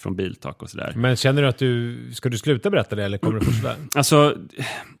snortat tjack från biltak och sådär. Men känner du att ska du sluta berätta det eller kommer du fortsätta? Alltså,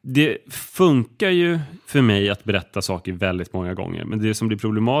 det funkar ju för mig att berätta saker väldigt många gånger. Men det som blir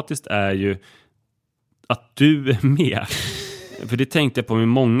problematiskt är ju att du är med. För det tänkte jag på med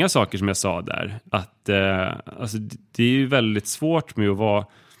många saker som jag sa där. Att alltså, det är ju väldigt svårt med att vara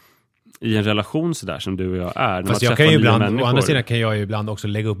i en relation sådär som du och jag är. Fast jag kan ju ibland, å andra sidan kan jag ju ibland också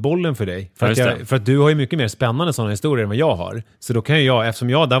lägga upp bollen för dig. För att du har ju mycket mer spännande sådana historier än vad jag har. Så då kan ju jag, eftersom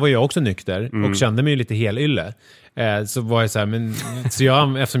där var jag också nykter och kände mig lite helylle. Så var jag så här,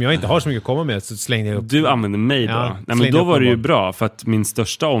 eftersom jag inte har så mycket att komma med så slängde jag upp. Du använde mig då. Ja, nej, men då var det ju bra, för att min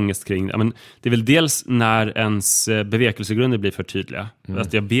största ångest kring det är väl dels när ens bevekelsegrunder blir för tydliga.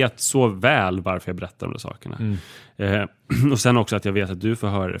 Att jag vet så väl varför jag berättar om de sakerna. Och sen också att jag vet att du får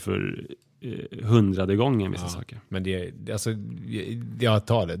höra det för 100:e gången vissa saker. Men jag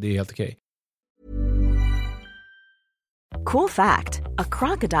tar det. Det är helt okej. Cool fact, a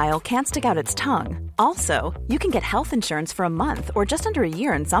crocodile can't stick out its tongue. Also, you can get health insurance for a month or just under a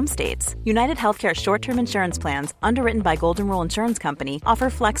year in some states. United Healthcare short-term insurance plans, underwritten by Golden Rule Insurance Company, offer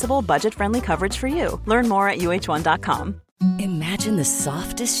flexible, budget-friendly coverage for you. Learn more at uh1.com. Imagine the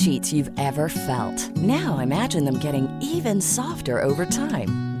softest sheets you've ever felt. Now imagine them getting even softer over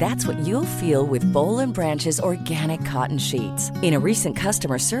time. That's what you'll feel with Boll & Branch's organic cotton sheets. In a recent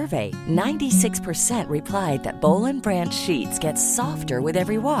customer survey, 96% replied that Boll & Branch sheets get softer with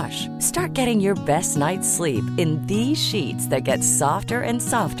every wash. Start getting your best night's sleep in these sheets that get softer and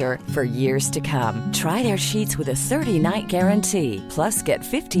softer for years to come. Try their sheets with a 30-night guarantee. Plus, get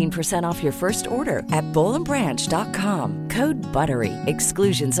 15% off your first order at bollandbranch.com. Code BUTTERY.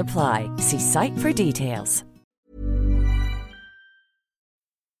 Exclusions apply. See site for details.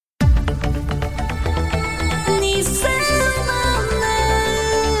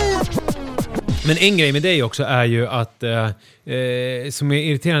 Men en grej med dig också är ju att som är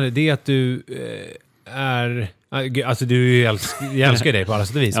irriterande, det är att du är... Alltså jag älskar dig på alla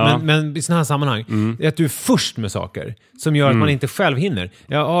sätt och vis. Ja. Men i sådana här sammanhang är att du är först med saker som gör att man inte själv hinner.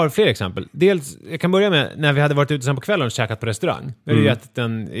 Jag har fler exempel. Dels, jag kan börja med när vi hade varit ute sen på kvällen och käkat på restaurang. Vi hade ju ätit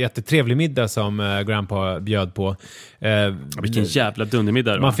en jättetrevlig middag som Grandpa bjöd på. Vilken jävla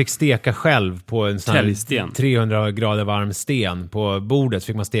dundermiddag då. Man fick steka själv på en sån här Täljsten. 300 grader varm sten på bordet.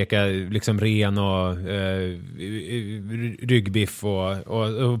 Fick man steka liksom ren och ryggbiff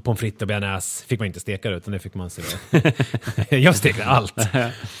och pommes frites och bearnaise. Fick man inte steka det, utan det fick man se. Jag stekte allt.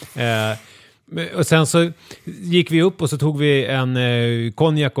 Och sen så gick vi upp och så tog vi en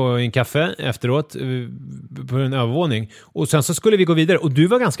konjak och en kaffe efteråt på en övervåning. Och sen så skulle vi gå vidare. Och du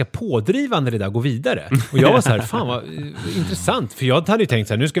var ganska pådrivande det där, gå vidare. Och jag var så här, fan vad intressant. För jag hade ju tänkt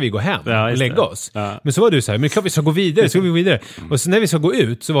så här, nu ska vi gå hem och lägga oss. Ja. Men så var du så här, men klart vi ska gå vidare, så vi gå vidare. Och så när vi ska gå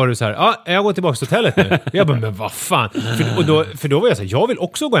ut så var du så här, jag går tillbaka till hotellet nu. Jag bara, men vad fan. För då var jag så här, jag vill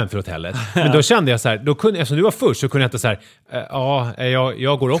också gå hem till hotellet. Men då kände jag så här, eftersom du var först så kunde jag inte så här,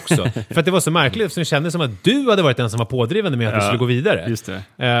 jag går också. För att det var så märkligt, eftersom det kändes som att du hade varit den som var pådrivande med att vi skulle gå vidare. Just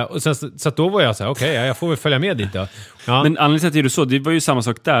det. Och sen, så att då var jag så här, okej, jag får väl följa med dit då. Ja. Men anledningen till att det är så, det var ju samma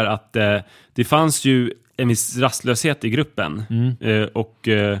sak där, att det fanns ju en viss rastlöshet i gruppen. Och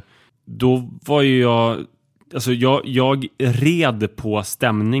då var ju jag red på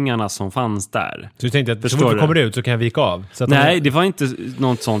stämningarna som fanns där. Så du tänkte att så fort du kommer ut så kan jag vika av? Så att nej, det var inte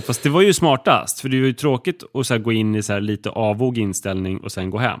något sånt. Fast det var ju smartast. För det var ju tråkigt att så här gå in i så här lite avvåg inställning och sen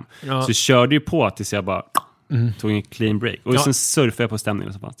gå hem. Ja. Så jag körde ju på tills jag bara tog en clean break. Och sen surfade jag på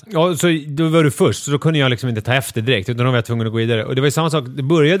stämningen som fanns där. Ja, så då var du först. Så då kunde jag liksom inte ta efter direkt. Utan då var jag tvungen att gå vidare. Och det var ju samma sak. Det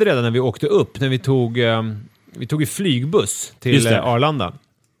började redan när vi åkte upp. När vi tog en flygbuss till Arlanda.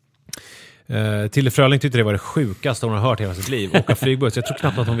 Tilde Fröling tyckte det var det sjukaste hon har hört hela sitt liv. Åka flygbuss. Jag tror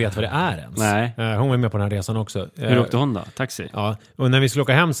knappt att hon vet vad det är ens. Nej. Hon var med på den här resan också. Hur åkte hon då? Taxi? Ja, och när vi skulle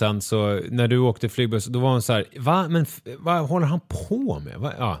åka hem sen så när du åkte flygbuss då var hon så här, vad håller han på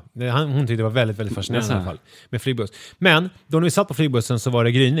med? Hon tyckte det var väldigt, väldigt fascinerande i alla fall med flygbuss. Men då när vi satt på flygbussen så var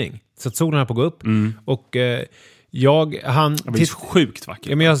det gryning. Så att solen höll på att gå upp och det var sjukt vackert.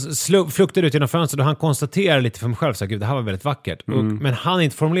 Ja, men jag fluktade ut genom fönstret och han konstaterade lite för mig själv så att det här var väldigt vackert. Men han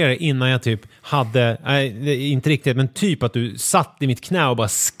inte formulerade innan jag typ hade, inte riktigt, men typ att du satt i mitt knä och bara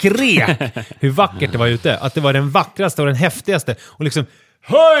skrek hur vackert det var ute. Att det var den vackraste och den häftigaste. Och liksom,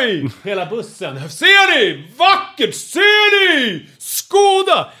 höj! Hela bussen. Ser ni? Vackert! Ser ni?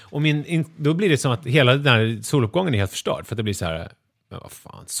 Skåda! Och då blir det som att hela den här soluppgången är helt förstörd. För att det blir så här... Men vad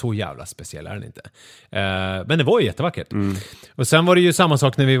fan, så jävla speciell är den inte. Men det var ju jättevackert. Och sen var det ju samma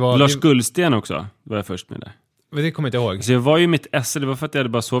sak när vi var... Lars Gullsten också var jag först med det. Men det kommer jag inte ihåg. Så jag var ju mitt esse, det var för att jag hade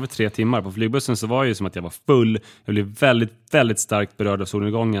bara sovit 3 timmar. På flygbussen så var det ju som att jag var full. Jag blev väldigt, väldigt starkt berörd av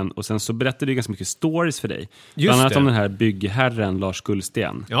solnedgången. Och sen så berättade du ganska mycket stories för dig. Bland annat om den här byggherren Lars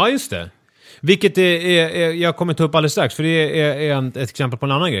Gullsten. Ja, just det. Vilket är jag kommer ta upp alldeles strax. För det är ett exempel på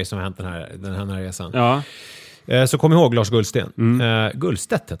en annan grej som har hänt den här resan. Ja. Så kom ihåg Lars Gullsten.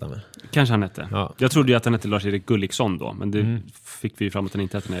 Gullstedt heter han väl? Kanske han hette. Ja. Jag trodde ju att han hette Lars-Erik Gulliksson då. Men det fick vi ju fram att han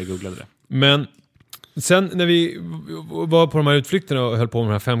inte hette när jag googlade det. Men sen när vi var på de här utflykterna och höll på med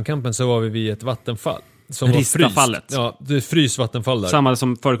den här femkampen så var vi vid ett vattenfall. Som Ristafallet. Ja, det är frysvattenfall där. Samma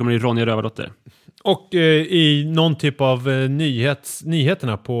som förekommer i Ronja Rövardotter. Och i någon typ av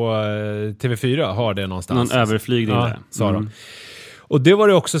nyheterna på TV4 har det någonstans. Någon överflygning där. Sa de. Och det var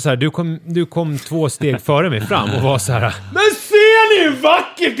det också så här, du kom 2 steg före mig fram och var så här: men ser ni hur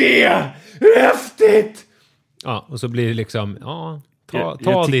vackert det är? Hur häftigt! Ja, och så blir det liksom,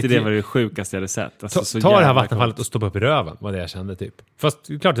 jag tyckte det var det sjukaste jag hade sett. Alltså, ta det här vattenfallet och stoppa upp i röven, var det jag kände typ.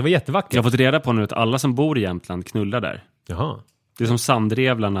 Fast klart, det var jättevackert. Jag har fått reda på nu att alla som bor i Jämtland knullar där. Jaha. Det är som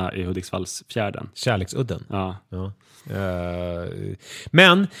Sandrevlarna i Hudiksvallsfjärden. Kärleksudden. Ja.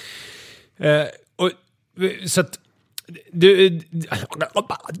 Men så att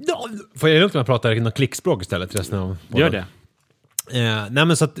får jag lugnt med att prata något klickspråk istället resten av podden? Gör det. Nej,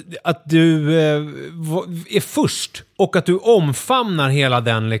 men så att du är först och att du omfamnar hela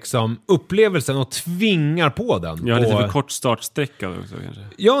den liksom upplevelsen och tvingar på den. Ja, lite för kort startsträcka också kanske.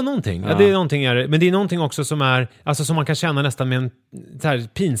 Ja, någonting. Ja, det är någonting men det är någonting också som är, alltså som man kan känna nästan med en så här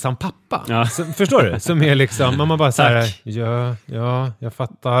pinsam pappa. Ja. Förstår du? Som är liksom, man bara så här, ja, jag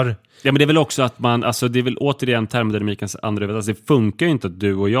fattar. Ja, men det är väl också att man, alltså det är väl återigen termodynamikens andra, alltså det funkar ju inte att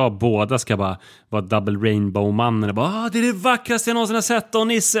du och jag båda ska bara vara double rainbow-mannen och bara, det är det vackraste jag någonsin har sett, och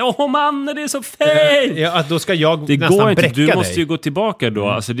Nisse, mannen, det är så fint! Ja, att då ska jag det nästan går inte, bräcka du dig. måste ju gå tillbaka då,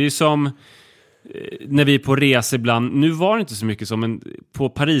 alltså det är som när vi är på resa ibland, nu var det inte så mycket som, men på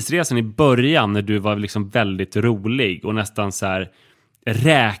Parisresan i början när du var liksom väldigt rolig och nästan så här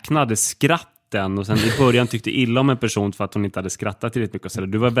räknade skratten och sen i början tyckte illa om en person för att hon inte hade skrattat tillräckligt mycket. Så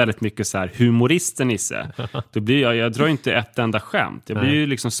du var väldigt mycket så här humoristen, Nisse. Då blir jag drar inte ett enda skämt. Jag blir ju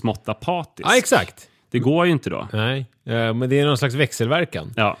liksom smått apatisk. Ja, exakt. Det går ju inte då. Nej, men det är någon slags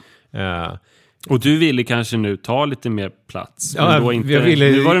växelverkan. Ja. Och du ville kanske nu ta lite mer plats. Ja, men då inte,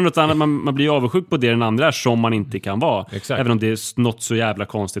 nu var det något annat, man blir avundsjuk på det den andra är som man inte kan vara. Exakt. Även om det är något så jävla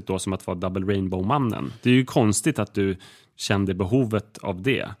konstigt då som att vara double rainbow-mannen. Det är ju konstigt att du kände behovet av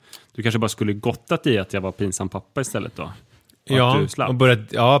det. Du kanske bara skulle gottat i att jag var pinsam pappa istället då.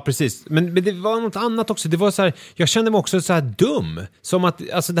 Ja, och precis. Men det var något annat också. Det var så här, jag kände mig också så här dum. Som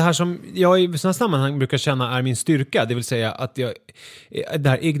att, alltså det här som jag i sådana sammanhang brukar känna är min styrka. Det vill säga att det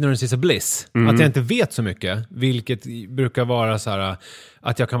här ignorance is a bliss. Att jag inte vet så mycket. Vilket brukar vara så här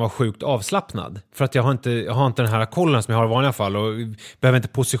att jag kan vara sjukt avslappnad. För att jag har inte den här kollen som jag har i vanliga fall. Och behöver inte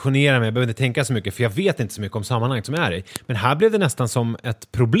positionera mig, behöver inte tänka så mycket. För jag vet inte så mycket om sammanhanget som jag är i. Men här blev det nästan som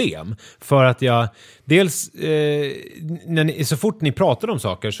ett problem. För att jag, dels så fort ni pratade om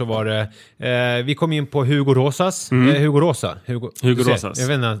saker så var det, vi kom in på Hugo Rosas. Hugo Rosas. Jag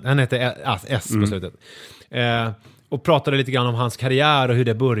vet inte, han heter S på slutet. Och pratade lite grann om hans karriär och hur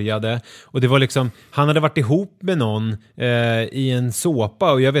det började. Och det var liksom, han hade varit ihop med någon i en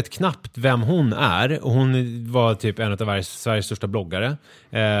såpa och jag vet knappt vem hon är. Och hon var typ en av Sveriges största bloggare.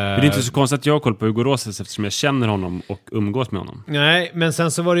 Det är inte så konstigt att jag har koll på Hugo Rosas eftersom jag känner honom och umgås med honom. Nej, men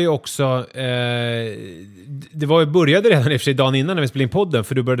sen så var det ju också började redan i och för sig dagen innan när vi spelade in podden,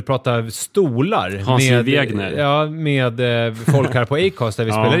 för du började prata stolar Hans Wegner. Ja, med folk här på Acast där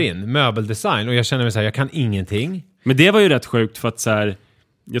vi spelar in möbeldesign, och jag känner mig så här, jag kan ingenting. Men det var ju rätt sjukt för att så här,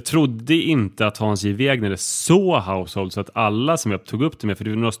 jag trodde inte att Hans J. Wegner är så household så att alla som jag tog upp det med, för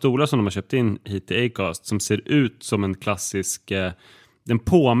det är några stolar som de har köpt in hit till Acast som ser ut som en klassisk den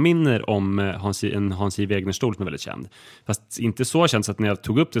påminner om en Hans J. Wegner-stol som är väldigt känd. Fast inte så känd så att när jag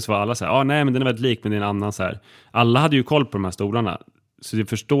tog upp det så var alla så här, nej men den är väldigt lik, men det är en annan så här. Alla hade ju koll på de här stolarna. Så jag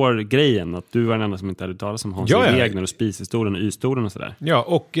förstår grejen att du var den enda som inte hade talat om Hans J. Wegner och spisestolen och Y-stolen och sådär. Ja,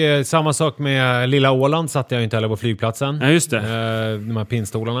 och samma sak med Lilla Åland satt jag inte heller på flygplatsen. Ja, just det. De här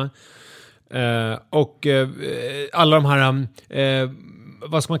pinstolarna. Och alla de här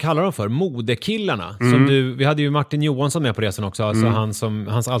vad ska man kalla dem för? Modekillarna. Som vi hade ju Martin Johansson med på resan också. Alltså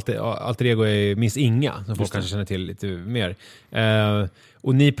hans alter ego är Miss Inga, som folk kanske känner till lite mer.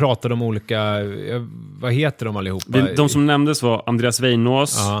 Och ni pratade om olika, vad heter de allihopa? De som nämndes var Andreas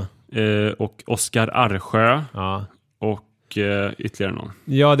Weinås och Oskar Arsjö och ytterligare någon.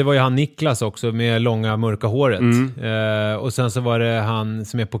 Ja, det var ju han Niklas också med långa mörka håret. Och sen så var det han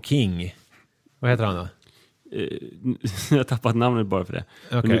som är på King. Vad heter han då? Jag har tappat namnet bara för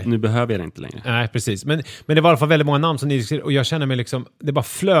det. Okay. Nu behöver jag det inte längre. Nej, precis. Men det var i alla fall väldigt många namn som ni skrev, och jag känner mig liksom, det bara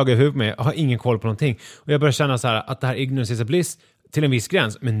flög över huvudet med. Jag har ingen koll på någonting. Och jag börjar känna så här att det här ignorance is a bliss till en viss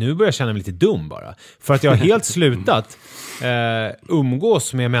gräns. Men nu börjar jag känna mig lite dum bara. För att jag har helt slutat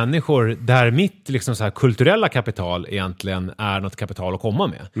umgås med människor där mitt liksom så här kulturella kapital egentligen är något kapital att komma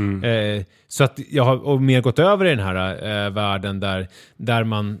med. Så att jag har mer gått över i den här världen där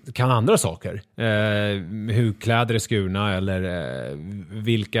man kan andra saker. Hur kläder är skurna eller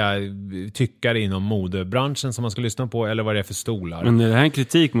vilka tyckare inom modebranschen som man ska lyssna på eller vad det är för stolar. Men är det här en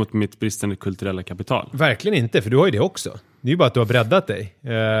kritik mot mitt bristande kulturella kapital? Verkligen inte, för du har ju det också. Det är ju bara att du har breddat dig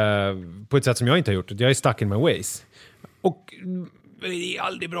på ett sätt som jag inte har gjort. Jag är stuck in my ways. Och det är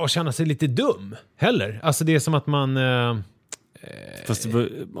aldrig bra att känna sig lite dum heller. Alltså det är som att man... Fast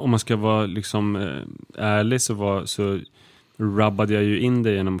om man ska vara liksom ärlig så rubbade jag ju in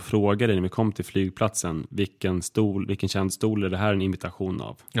det genom att fråga dig när vi kom till flygplatsen. Vilken känd stol är det här en invitation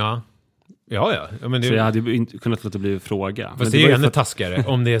av? Ja. Men så jag hade ju inte kunnat låta bli att fråga. Fast men det är ju ännu taskigare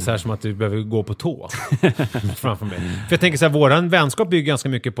om det är så här som att du behöver gå på tå framför mig. För jag tänker så här, våran vänskap bygger ganska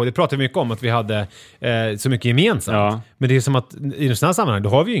mycket på, det pratar vi mycket om, att vi hade så mycket gemensamt. Ja. Men det är som att i sådana här sammanhang, då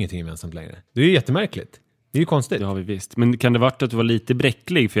har vi ju ingenting gemensamt längre. Det är ju jättemärkligt. Det är ju konstigt. Det har vi visst. Men kan det varit att du var lite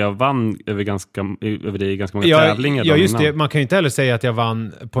bräcklig? För jag vann över dig i ganska många tävlingar. Ja, just det. Man kan ju inte heller säga att jag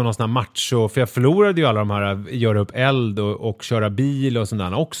vann på någon sån här match. För jag förlorade ju alla de här, göra upp eld och köra bil och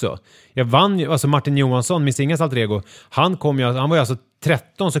sådana också. Jag vann ju, alltså Martin Johansson, Miss Ingas alter ego, han var ju alltså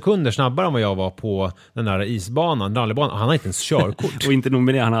 13 sekunder snabbare än vad jag var på den där isbanan, rallybanan. Han har inte ens körkort. Och inte nog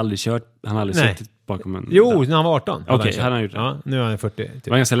med det, han har aldrig suttit bakom en... Jo, när han var 18. Okej, han har gjort det. Ja, nu är han 40. Typ. Det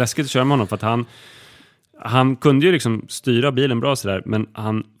var ganska läskigt att köra med honom för att han kunde ju liksom styra bilen bra sådär, men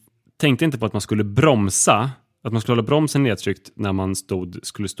han tänkte inte på att man skulle bromsa, att man skulle hålla bromsen nedtryckt när man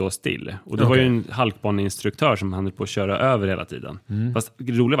skulle stå still. Och det var ju en halkbaneinstruktör som han höll på att köra över hela tiden. Fast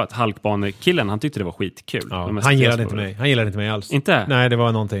det roliga var att halkbanekillen, han tyckte det var skitkul. Ja, han gillade inte mig. Han gillade inte mig alls. Inte? Nej, det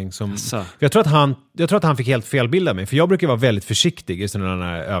var någonting som... Jag tror att han fick helt felbilda mig. För jag brukar vara väldigt försiktig i sådana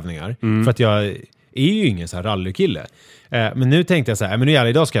här övningar. För att jag är ju ingen så här rallykille. Men nu tänkte jag så här, men nu jävlar,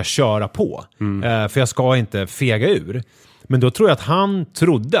 idag ska jag köra på. För jag ska inte fega ur. Men då tror jag att han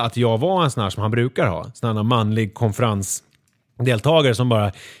trodde att jag var en sån här som han brukar ha. Sån här manlig konferensdeltagare som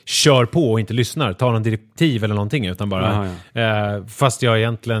bara kör på och inte lyssnar. Tar någon direktiv eller någonting utan bara... fast jag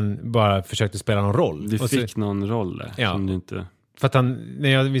egentligen bara försökte spela någon roll. Du fick någon roll där som du inte... För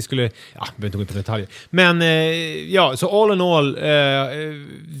att vi skulle... Ja, vi behöver inte gå in på detaljer. Men så all in all...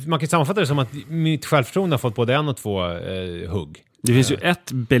 man kan sammanfatta det som att mitt självförtroende har fått både 1 och 2 hugg. Det finns ju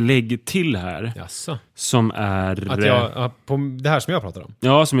ett belägg till här. Jaså. Som är... Att jag... På det här som jag pratar om?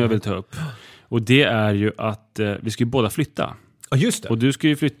 Ja, som jag vill ta upp. Och det är ju att vi ska ju båda flytta. Ja, just det. Och du ska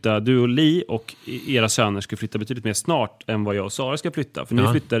ju flytta, du och Li och era söner ska flytta betydligt mer snart än vad jag och Sara ska flytta. För ni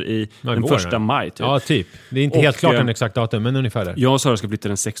flyttar i den 1 maj typ. Ja, typ. Det är inte helt klart en exakt datum, men ungefär där. Jag och Sara ska flytta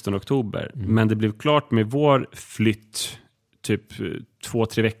den 16 oktober. Men det blev klart med vår flytt typ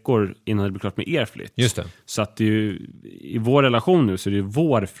 2-3 veckor innan det blev klart med er flytt. Just det. Så att det är ju, i vår relation nu så är det ju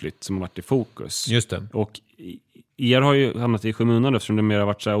vår flytt som har varit i fokus. Just det. Och er har ju hamnat i skymundan eftersom det mer har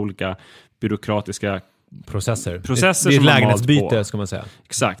varit så här olika byråkratiska processer det är ett lägenhetsbyte ska man säga.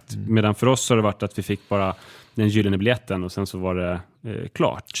 Exakt. Medan för oss har det varit att vi fick bara den gyllene biljetten och sen så var det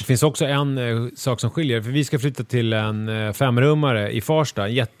klart. Det finns också en sak som skiljer. För vi ska flytta till en 5-rummare i Farsta.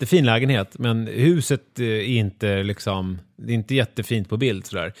 En jättefin lägenhet. Men huset är inte liksom... Det är inte jättefint på bild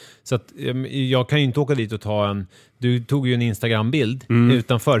sådär. Så att jag kan ju inte åka dit och ta en... Du tog ju en Instagram-bild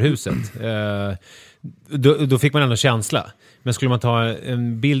utanför huset. Då fick man ändå känsla. Men skulle man ta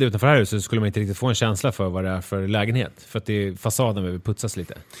en bild utanför här så skulle man inte riktigt få en känsla för vad det är för lägenhet. För att fasaden behöver putsas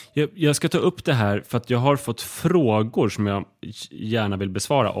lite. Jag ska ta upp det här för att jag har fått frågor som jag gärna vill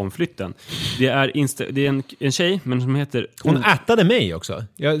besvara om flytten. Det är en tjej, men som heter... Hon ätade mig också.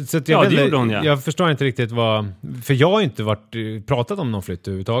 Det gjorde hon, ja. Jag förstår inte riktigt vad... För jag har inte pratat om någon flytt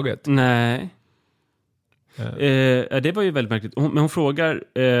överhuvudtaget. Nej. Det var ju väldigt märkligt. Men hon frågar...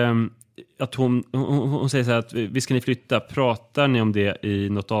 att hon säger så här att vi ska ni flytta, pratar ni om det i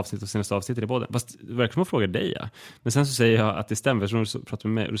något avsnitt och senaste avsnittet i podden? Fast det verkar som hon frågar dig, ja. Men sen så säger jag att det stämmer, så hon pratar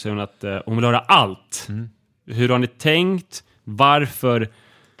med mig och då säger hon att hon vill höra allt. Hur har ni tänkt? Varför?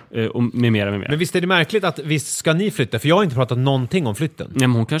 Och med mera. Men visst är det märkligt att visst ska ni flytta? För jag har inte pratat någonting om flytten. Nej,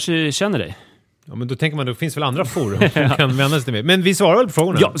 men hon kanske känner dig. Ja, men då tänker man, då finns väl andra forum som kan vända sig till mig. Men vi svarar väl på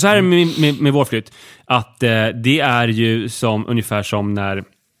frågorna? Ja, så här är det med vår flytt. Att det är ju ungefär som när...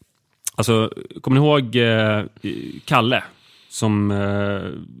 Alltså, kommer ni ihåg Kalle?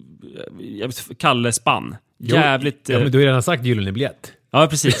 Kalle Spann. Jävligt... Ja, men du har redan sagt Gyllene biljett. Ja,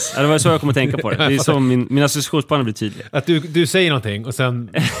 precis. Det var så jag kommer att tänka på det. Det är så min associationsbana blir tydlig. Att du säger någonting och sen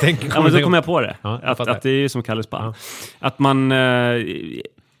tänker... Ja, men då kommer jag på det. Ja, att det är som Kalle Spann. Ja. Att man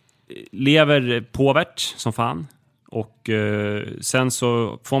lever påvärt som fan. Och sen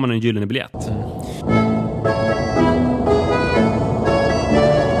så får man en gyllene biljett.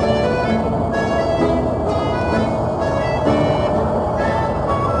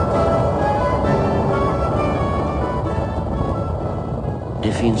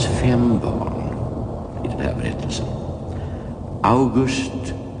 Det finns 5 barn i den här berättelsen.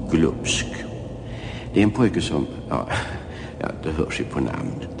 August Glupsk. Det är en pojke som, det hörs ju på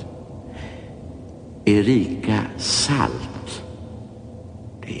namnet. Erika Salt.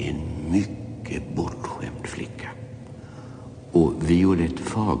 Det är en mycket bortskämd flicka. Och Violette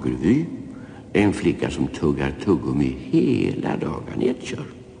Fagervy är en flicka som tuggar tuggummi hela dagen i ett kör.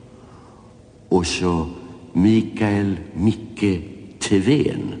 Och så Mikael Micke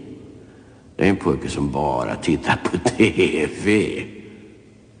Tven. Det är en pojke som bara tittar på TV.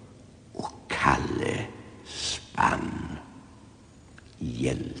 Och Kalle Spann.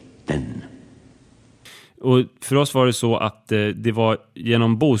 Hjälten. Och för oss var det så att det var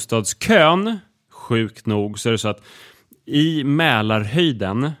genom bostadskön, sjukt nog, så är det så att i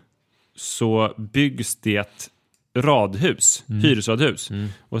Mälarhöjden så byggs det radhus, hyresradhus.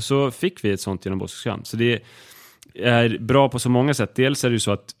 Och så fick vi ett sånt genom bostadskön. Så det är bra på så många sätt. Dels är det ju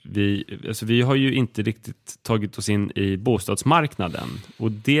så att vi har ju inte riktigt tagit oss in i bostadsmarknaden.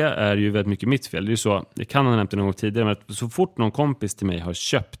 Och det är ju väldigt mycket mitt fel. Det är ju så, jag kan ha nämnt det någon gång tidigare, men att så fort någon kompis till mig har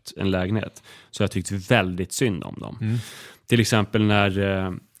köpt en lägenhet så har jag tyckt väldigt synd om dem. Till exempel när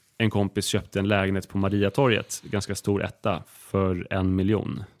en kompis köpte en lägenhet på Mariatorget, ganska stor etta, för 1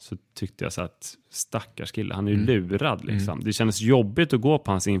 miljon. Så tyckte jag så att stackars kille, han är ju lurad liksom. Det kändes jobbigt att gå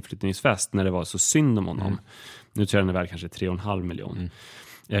på hans inflyttningsfest när det var så synd om honom. Nu tror jag den är väl kanske 3,5 miljon.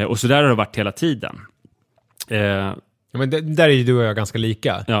 Och så där har det varit hela tiden. Ja, men där är ju du och jag ganska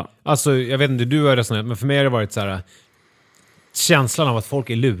lika. Ja. Alltså, jag vet inte, du har resonerat, men för mig har det varit så här känslan av att folk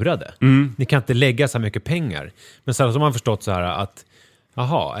är lurade. Ni kan inte lägga så här mycket pengar. Men så har man förstått så här att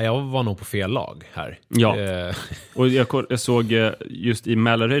jaha, jag var nog på fel lag här. Ja, och jag såg just i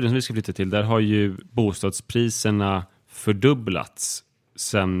Mälarhöjden som vi ska flytta till, där har ju bostadspriserna fördubblats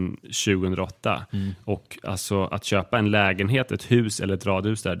sedan 2008. Och alltså att köpa en lägenhet, ett hus eller ett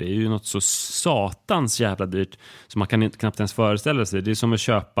radhus där, det är ju något så satans jävla dyrt så man kan knappt ens föreställa sig. Det är som att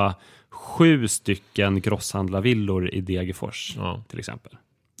köpa 7 stycken grosshandlarvillor i Degerfors till exempel.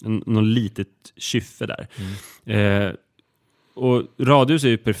 Någon litet kyffe där. Och radhus är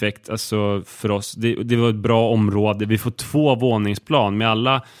ju perfekt alltså för oss. Det var ett bra område. Vi får 2 våningsplan med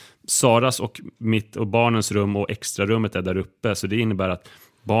alla Saras och mitt och barnens rum, och extra rummet är där uppe. Så det innebär att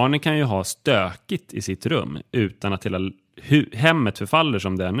barnen kan ju ha stökigt i sitt rum utan att hela hemmet förfaller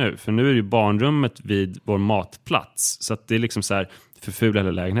som det är nu. För nu är ju barnrummet vid vår matplats. Så att det är liksom så här förfula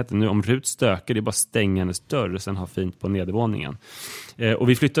hela lägenheten. Nu om Rut stökar, det är bara stänga hennes dörr och sen ha fint på nedervåningen. Och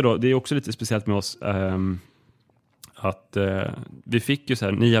vi flyttar då, det är också lite speciellt med oss att vi fick ju så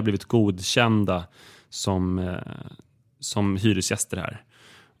här, ni har blivit godkända som hyresgäster här.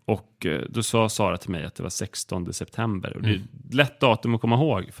 Och då sa Sara till mig att det var 16 september. Och det är ett lätt datum att komma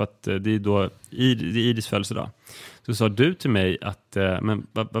ihåg, för att det är då Iris födelsedag. Så sa du till mig att men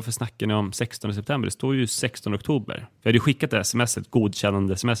varför snackar ni om 16 september? Det står ju 16 oktober. Jag hade ju skickat det smset,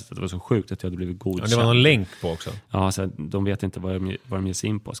 godkännande smset, att det var så sjukt att jag hade blivit godkänd. Ja, det var någon länk på också. Ja, så de vet inte vad de ger sig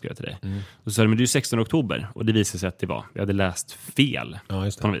in på, ska jag till dig. Och så sa de, men det är ju 16 oktober. Och det visade sig att det var. Vi hade läst fel på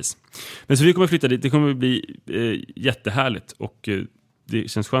något vis. Men så vi kommer flytta dit. Det kommer bli jättehärligt. Och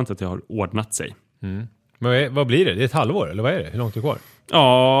det känns skönt att det har ordnat sig. Men vad blir det? Det är ett halvår, eller vad är det? Hur långt är det kvar?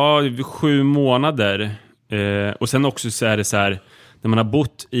 Ja, 7 månader. Och sen också så är det så här, när man har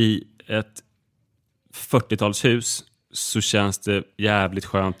bott i ett 40-talshus så känns det jävligt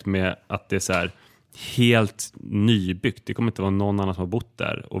skönt med att det är så här helt nybyggt. Det kommer inte vara någon annan som har bott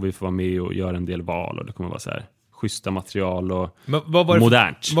där och vi får vara med och göra en del val och det kommer vara så här schyssta material och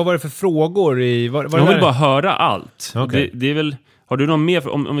modernt. Vad var det för frågor i... Jag vill bara höra allt. Okay. Det är väl, har du någon mer...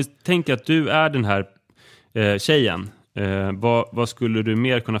 Om vi tänker att du är den här tjejen, vad skulle du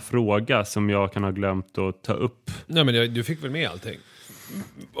mer kunna fråga som jag kan ha glömt att ta upp? Nej, men du fick väl med allting.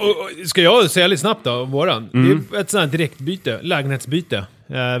 Och ska jag säga lite snabbt då, våran? Det är ett sånt här direktbyte, lägenhetsbyte.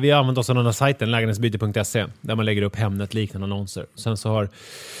 Vi har använt oss av den här sajten, lägenhetsbyte.se, där man lägger upp Hemnet liknande annonser. Sen så har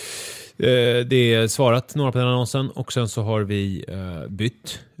det svarat några på den annonsen och sen så har vi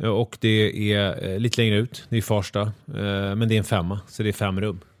bytt. Och det är lite längre ut, det är Farsta, men det är en 5, så det är 5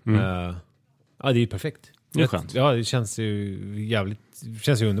 rum. Ja, det är ju perfekt. Det är skönt. Ja, det känns ju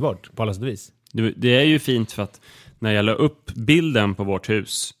känns ju underbart på alla sätt och vis. Det är ju fint för att när jag la upp bilden på vårt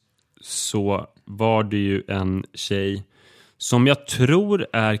hus så var det ju en tjej som jag tror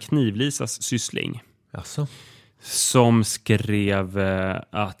är Knivlisas syssling. Alltså. Som skrev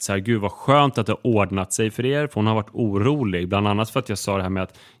att så här, gud vad skönt att det har ordnat sig för er. För hon har varit orolig. Bland annat för att jag sa det här med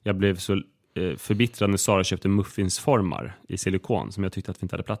att jag blev så förbittrad när Sara köpte muffinsformar i silikon som jag tyckte att vi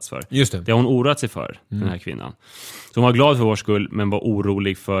inte hade plats för. Just det. Det har hon oroat sig för, den här kvinnan. Så hon var glad för vår skull men var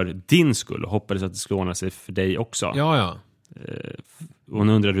orolig för din skull och hoppades att det skulle ordna sig för dig också. Ja. Hon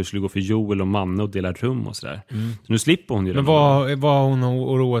undrade hur det skulle gå för Joel och Manne och dela rum och sådär. Så nu slipper hon ju det. Men vad har hon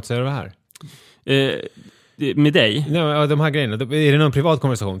oroat sig över här? Med dig? Nej, de här grejerna. Är det någon privat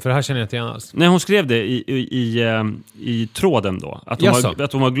konversation? För det här känner jag inte igen alls. Nej, hon skrev det i tråden då.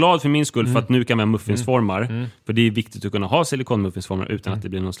 Att hon var glad för min skull för att nu kan vi ha muffinsformar. För det är viktigt att kunna ha silikonmuffinsformar utan att det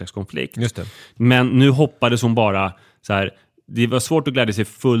blir någon slags konflikt. Just det. Men nu hoppades hon bara så här. Det var svårt att glädja sig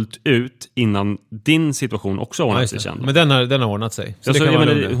fullt ut innan din situation också ordnat sig känd. Men den har ordnat sig. Så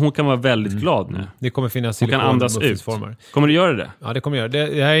hon kan vara väldigt glad nu. Det kommer finnas silikon. Hon kan andas ut. Kommer du göra det? Ja, det kommer jag göra.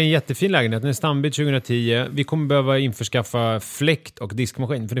 Det här är en jättefin lägenhet. Den är stambyggd 2010. Vi kommer behöva införskaffa fläkt och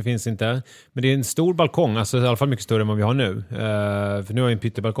diskmaskin, för det finns inte. Men det är en stor balkong, alltså i alla fall mycket större än vad vi har nu. För nu har vi en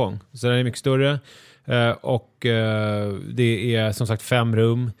pyttebalkong. Så den är mycket större. Och det är som sagt 5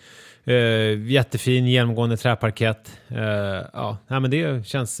 rum. Jättefin genomgående träparkett. Men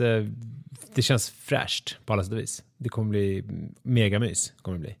det känns fräscht på alla sätt och vis. Det kommer bli megamys.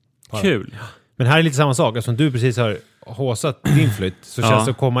 Kul. Men här är lite samma sak. Eftersom du precis har håsat din flytt så känns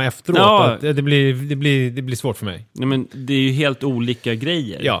det att komma efteråt att det blir svårt för mig. Nej, men det är ju helt olika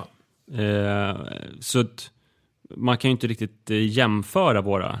grejer. Ja. Så att man kan ju inte riktigt jämföra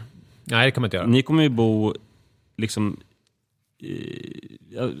våra. Nej, det kan man inte göra. Ni kommer ju bo liksom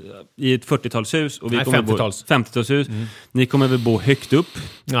i ett 40-talshus och vi kommer bo 50-talshus. Ni kommer väl bo högt upp?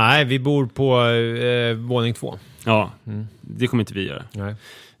 Nej, vi bor på våning 2. Ja, det kommer inte vi göra. Nej.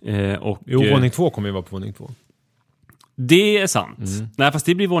 Våning 2 kommer ju vara på våning 2. Det är sant. Nej, fast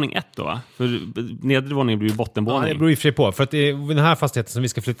det blir våning 1 då, va? För nedre våningen blir ju bottenvåning. Ja, det beror ju för på. För att i den här fastigheten som vi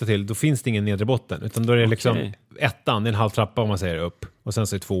ska flytta till, då finns det ingen nedre botten. Utan då är det liksom 1:an, det är en halv trappa om man säger upp. Och sen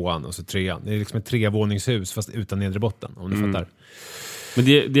så är 2:an och så 3:an. Det är liksom ett 3-våningshus fast utan nedre botten, om du fattar. Men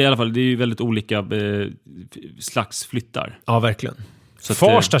det är i alla fall, det är ju väldigt olika slags flyttar. Ja, verkligen. Så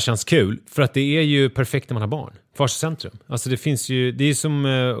Farsta känns kul för att det är ju perfekt när man har barn. Farsta centrum. Alltså det finns ju, det är som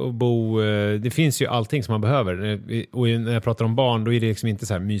att bo, det finns ju allting som man behöver. Och när jag pratar om barn, då är det liksom inte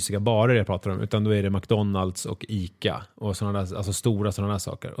så här mysiga barer jag pratar om, utan då är det McDonalds och Ica och sådana där, alltså stora sådana där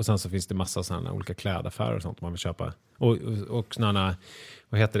saker. Och sen så finns det massa sådana olika klädaffärer och sånt man vill köpa. Och sådana,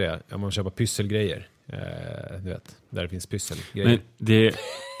 vad heter det? Ja, man vill köpa pysselgrejer. Du vet, där det finns pysselgrejer. Men det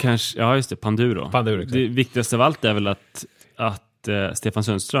kanske, ja just det, Panduro. Det viktigaste av allt är väl att Stefan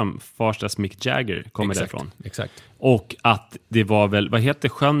Sundström, Farstas Mick Jagger, kommer därifrån. Exakt. Och att det var väl, vad heter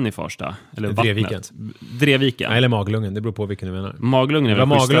sjön i Farsta? Eller Dreviken. Dreviken. Nej, eller Maglungen, det beror på vilken du menar. Maglungen är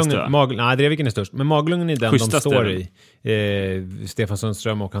väl schysstast? Nej, Dreviken är störst. Men Maglungen är den schysstast de står i. Stefan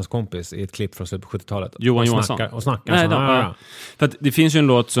Sundström och hans kompis i ett klipp från slutet på 70-talet. Johan Johansson. Och snackar. För att det finns ju en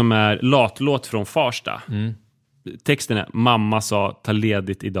låt som är latlåt från Farsta. Texten är: mamma sa, ta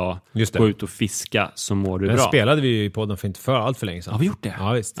ledigt idag, gå ut och fiska så mår du bra. Den spelade vi ju i podden för inte för allt för länge sedan. Har vi gjort det?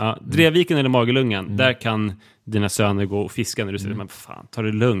 Ja, visst. Ja, Dreviken eller Magelungen, där kan dina söner gå och fiska när du säger, men fan, ta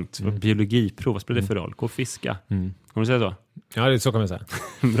det lugnt. Biologiprov, vad spelar det för roll? Gå och fiska. Kommer du säga så? Ja, det är så kan man säga.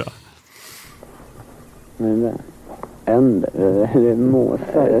 Bra. Men det änder, eller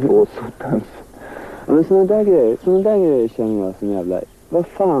måsar. Fåsortens. Men sådana där grejer känner jag som jävla... Vad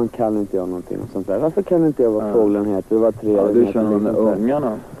fan kan inte jag någonting om sånt där? Varför kan inte jag vara fågeln heter? Det var 3 du känner med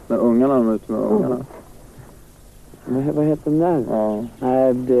ungarna. När ungarna är ute med ungarna. Vad heter den där? Ja.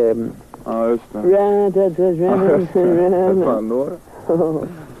 Nej, det... Ja, just det. Fan då.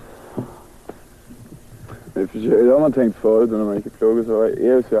 Det har man tänkt förut när man gick i plugget, så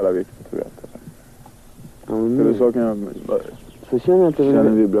är det så jävla viktigt att veta. Eller så kan jag så känner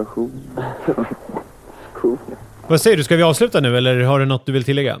en vibration. Cool. Vad säger du, ska vi avsluta nu eller har du något du vill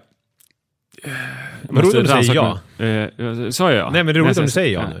tillägga? Vad roligt om du säger ja. Sa jag? Nej, men det är roligt om du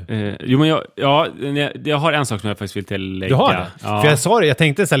säger ja nu. Jo, men jag har en sak som jag faktiskt vill tillägga. Du har det? Ja. För jag sa det, jag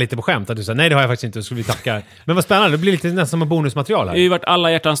tänkte så här lite på skämt att du sa nej, det har jag faktiskt inte, så skulle vi tacka. Men vad spännande, det blir lite nästan som bonusmaterial här. Det har ju varit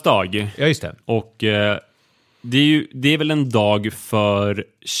alla hjärtans dag. Ja, just det. Och det är väl en dag för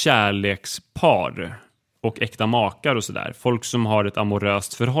kärlekspar och äkta makar och sådär. Folk som har ett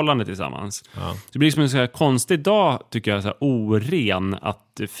amoröst förhållande tillsammans. Ja. Så det blir liksom en så här konstig dag, tycker jag, så här oren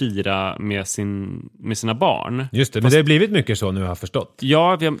att fira med sina barn. Just det, men det har blivit mycket så nu, har jag förstått.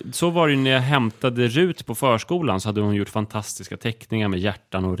 Ja, så var det när jag hämtade Rut på förskolan, så hade hon gjort fantastiska teckningar med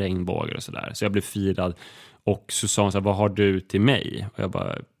hjärtan och regnbågar och sådär. Så jag blev firad och så sa hon så här, vad har du till mig? Och jag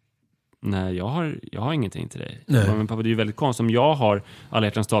bara... Nej, jag har ingenting till dig. Men pappa, det är ju väldigt konstigt om jag har alla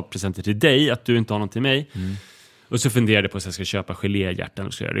hjärtans dag-presenter till dig, att du inte har något till mig. Och så funderade jag på att jag ska köpa geléhjärtan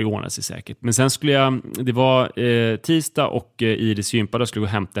och så det ordna sig säkert. Men sen skulle det var tisdag och Iris gympade och skulle gå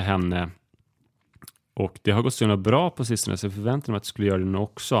och hämta henne. Och det har gått så bra på sistone, så jag förväntade mig att jag skulle göra det nu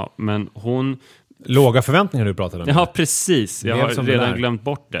också. Men hon... Låga förväntningar du pratade om. Ja, precis. Jag har redan glömt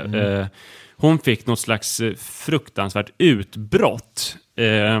bort det. Hon fick något slags fruktansvärt utbrott.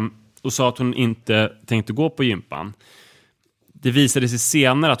 Och sa att hon inte tänkte gå på gympan. Det visade sig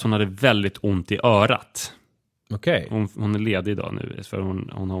senare att hon hade väldigt ont i örat. Okej. Hon är ledig idag nu för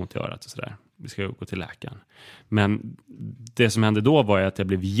hon har ont i örat och sådär. Vi ska gå till läkaren. Men det som hände då var att jag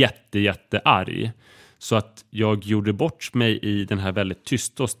blev jättearg. Så att jag gjorde bort mig i den här väldigt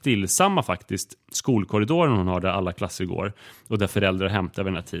tysta och stillsamma faktiskt skolkorridoren hon har där alla klasser går. Och där föräldrar hämtar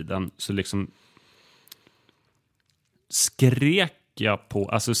vid den här tiden. Så liksom skrek jag på,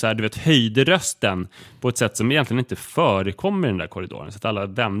 alltså så här, du vet, höjde rösten på ett sätt som egentligen inte förekommer i den där korridoren, så att alla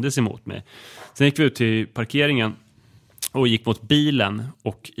vände sig mot mig. Sen gick vi ut till parkeringen och gick mot bilen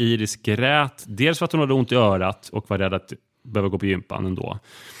och Iris grät, dels för att hon hade ont i örat och var rädd att behöva gå på gympan ändå,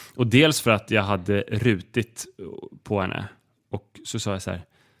 och dels för att jag hade rutit på henne. Och så sa jag så här: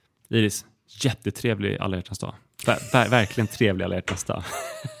 Iris, jättetrevlig alla hjärtans dag. Verkligen trevlig alla hjärtans dag.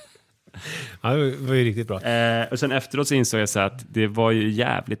 Ja, det var ju riktigt bra. Och sen efteråt så insåg jag så att det var ju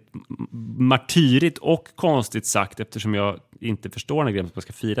jävligt martyrigt och konstigt sagt, eftersom jag inte förstår den här grejen att man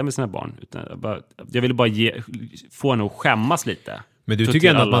ska fira med sina barn. Utan jag ville bara få henne att skämmas lite. Men du tycker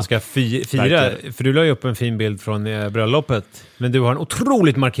ändå att man ska fira, för du la ju upp en fin bild från bröllopet, men du har en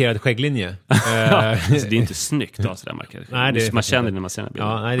otroligt markerad skägglinje. Alltså, det är inte snyggt att ha sådär markerad skägglinje. Nej, man känner det när man ser den bilden.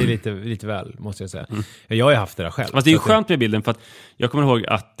 Ja, nej, det är lite väl, måste jag säga. Jag har ju haft det där själv. Alltså, det är ju skönt med bilden, för att jag kommer ihåg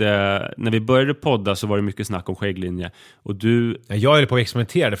att när vi började podda så var det mycket snack om skägglinje. Och jag är på att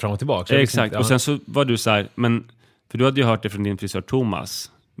experimentera fram och tillbaka. Exakt, och sen så var du så här, för du hade ju hört det från din frisör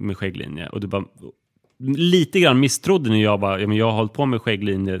Thomas med skägglinje, och du bara... lite grann misstrodde när jag bara, men jag har hållit på med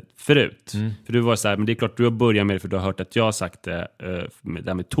skägglinje förut. För du var så här, men det är klart du har börjat med det för du har hört att jag har sagt det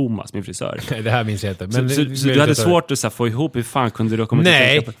där med Thomas, min frisör. Nej, det här minns jag inte. Men så du hade svårt att så här, få ihop, hur fan kunde du komma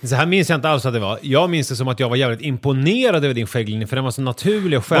till på? Så här minns jag inte alls att det var. Jag minns det som att jag var jävligt imponerad över din skägglinje, för den var så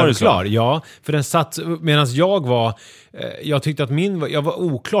naturlig och självklar. Ja, för den satt, medan jag tyckte att jag var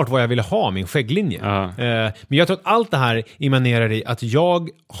oklart vad jag ville ha min skägglinje. Men jag tror att allt det här emanerar i att jag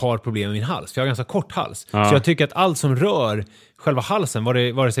har problem med min hals. För jag har ganska kort hals. Så jag tycker att allt som rör själva halsen,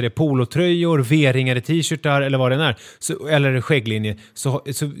 vare sig det är polotröjor, V-ringade t-shirtar eller vad det är, eller skägglinje, så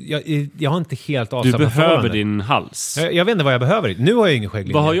jag har inte helt avslappnat. Du behöver din hals. Jag vet inte vad jag behöver. Nu har jag ingen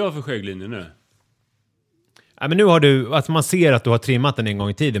skägglinje. Vad har jag för skägglinje nu? Ja, men nu har du, att man ser att du har trimmat den en gång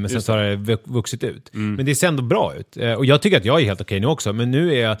i tiden, men sen så har det vuxit ut. Men det ser ändå bra ut. Och jag tycker att jag är helt okej nu också, men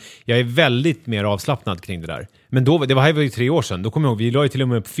nu är jag är väldigt mer avslappnad kring det där. Men då, det var ju 3 år sedan, då kommer jag ihåg, vi la ju till och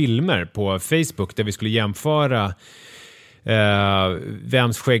med upp filmer på Facebook där vi skulle jämföra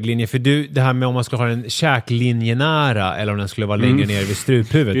vems skägglinje, för det här med om man skulle ha en käklinjenära eller om den skulle vara längre ner vid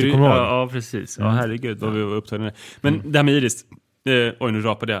struphuvudet, du kommer ihåg? Ja, precis. Ja, herregud, vad vi var upptagna. Men det här med Iris, oj, nu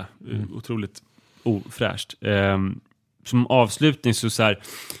rapade jag. Otroligt ofräscht. Som avslutning så här,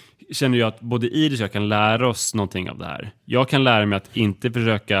 känner jag att både Iris och jag kan lära oss någonting av det här. Jag kan lära mig att inte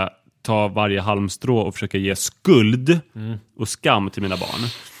försöka ta varje halmstrå och försöka ge skuld och skam till mina barn.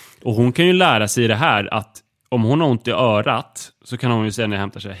 Och hon kan ju lära sig det här att om hon har ont i örat så kan hon ju säga när jag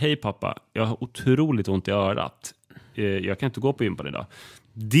hämtar sig: hej pappa, jag har otroligt ont i örat. Jag kan inte gå på gympan idag.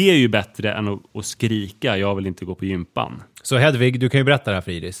 Det är ju bättre än att skrika: jag vill inte gå på gympan. Så Hedvig, du kan ju berätta det här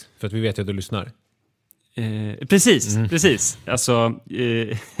för Iris, för att vi vet ju att du lyssnar. Precis. Alltså,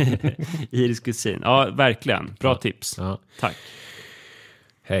 Iris kusin. Ja, verkligen. Bra tips. Ja. Tack.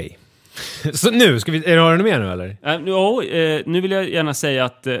 Hej. Så nu, har du mer nu eller? Nu vill jag gärna säga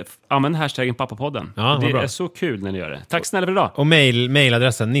att använd hashtaggen pappapodden. Ja, det bra. är så kul när ni gör det. Tack snälla för idag. Och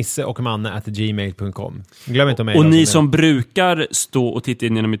mailadressen nisseochmanne@gmail.com. Glöm inte att mejla. Och ni som brukar stå och titta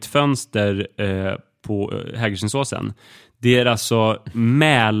in genom mitt fönster på Hägerstensåsen, det är alltså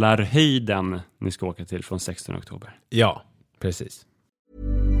Mälarhöjden ni ska åka till från 16 oktober. Ja, precis.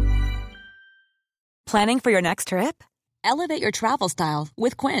 Planning for your next trip? Elevate your travel style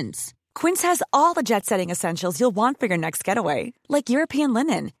with Quince. Quince has all the jet-setting essentials you'll want for your next getaway, like European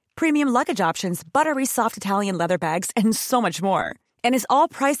linen, premium luggage options, buttery soft Italian leather bags, and so much more. And is all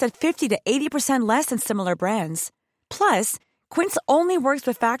priced at 50 to 80% less than similar brands. Plus, Quince only works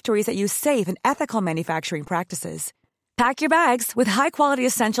with factories that use safe and ethical manufacturing practices. Pack your bags with high-quality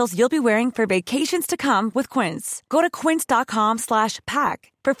essentials you'll be wearing for vacations to come with Quince. Go to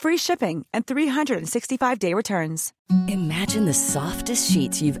quince.com/pack for free shipping and 365-day returns. Imagine the softest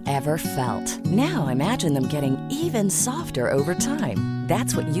sheets you've ever felt. Now imagine them getting even softer over time.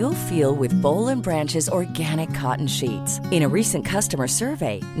 That's what you'll feel with Boll & Branch's organic cotton sheets. In a recent customer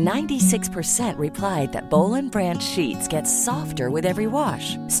survey, 96% replied that Boll & Branch sheets get softer with every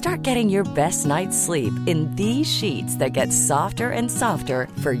wash. Start getting your best night's sleep in these sheets that get softer and softer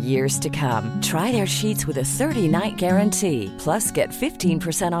for years to come. Try their sheets with a 30-night guarantee. Plus, get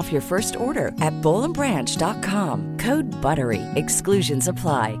 15% off your first order at bollandbranch.com. Code BUTTERY. Exclusions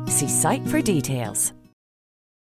apply. See site for details.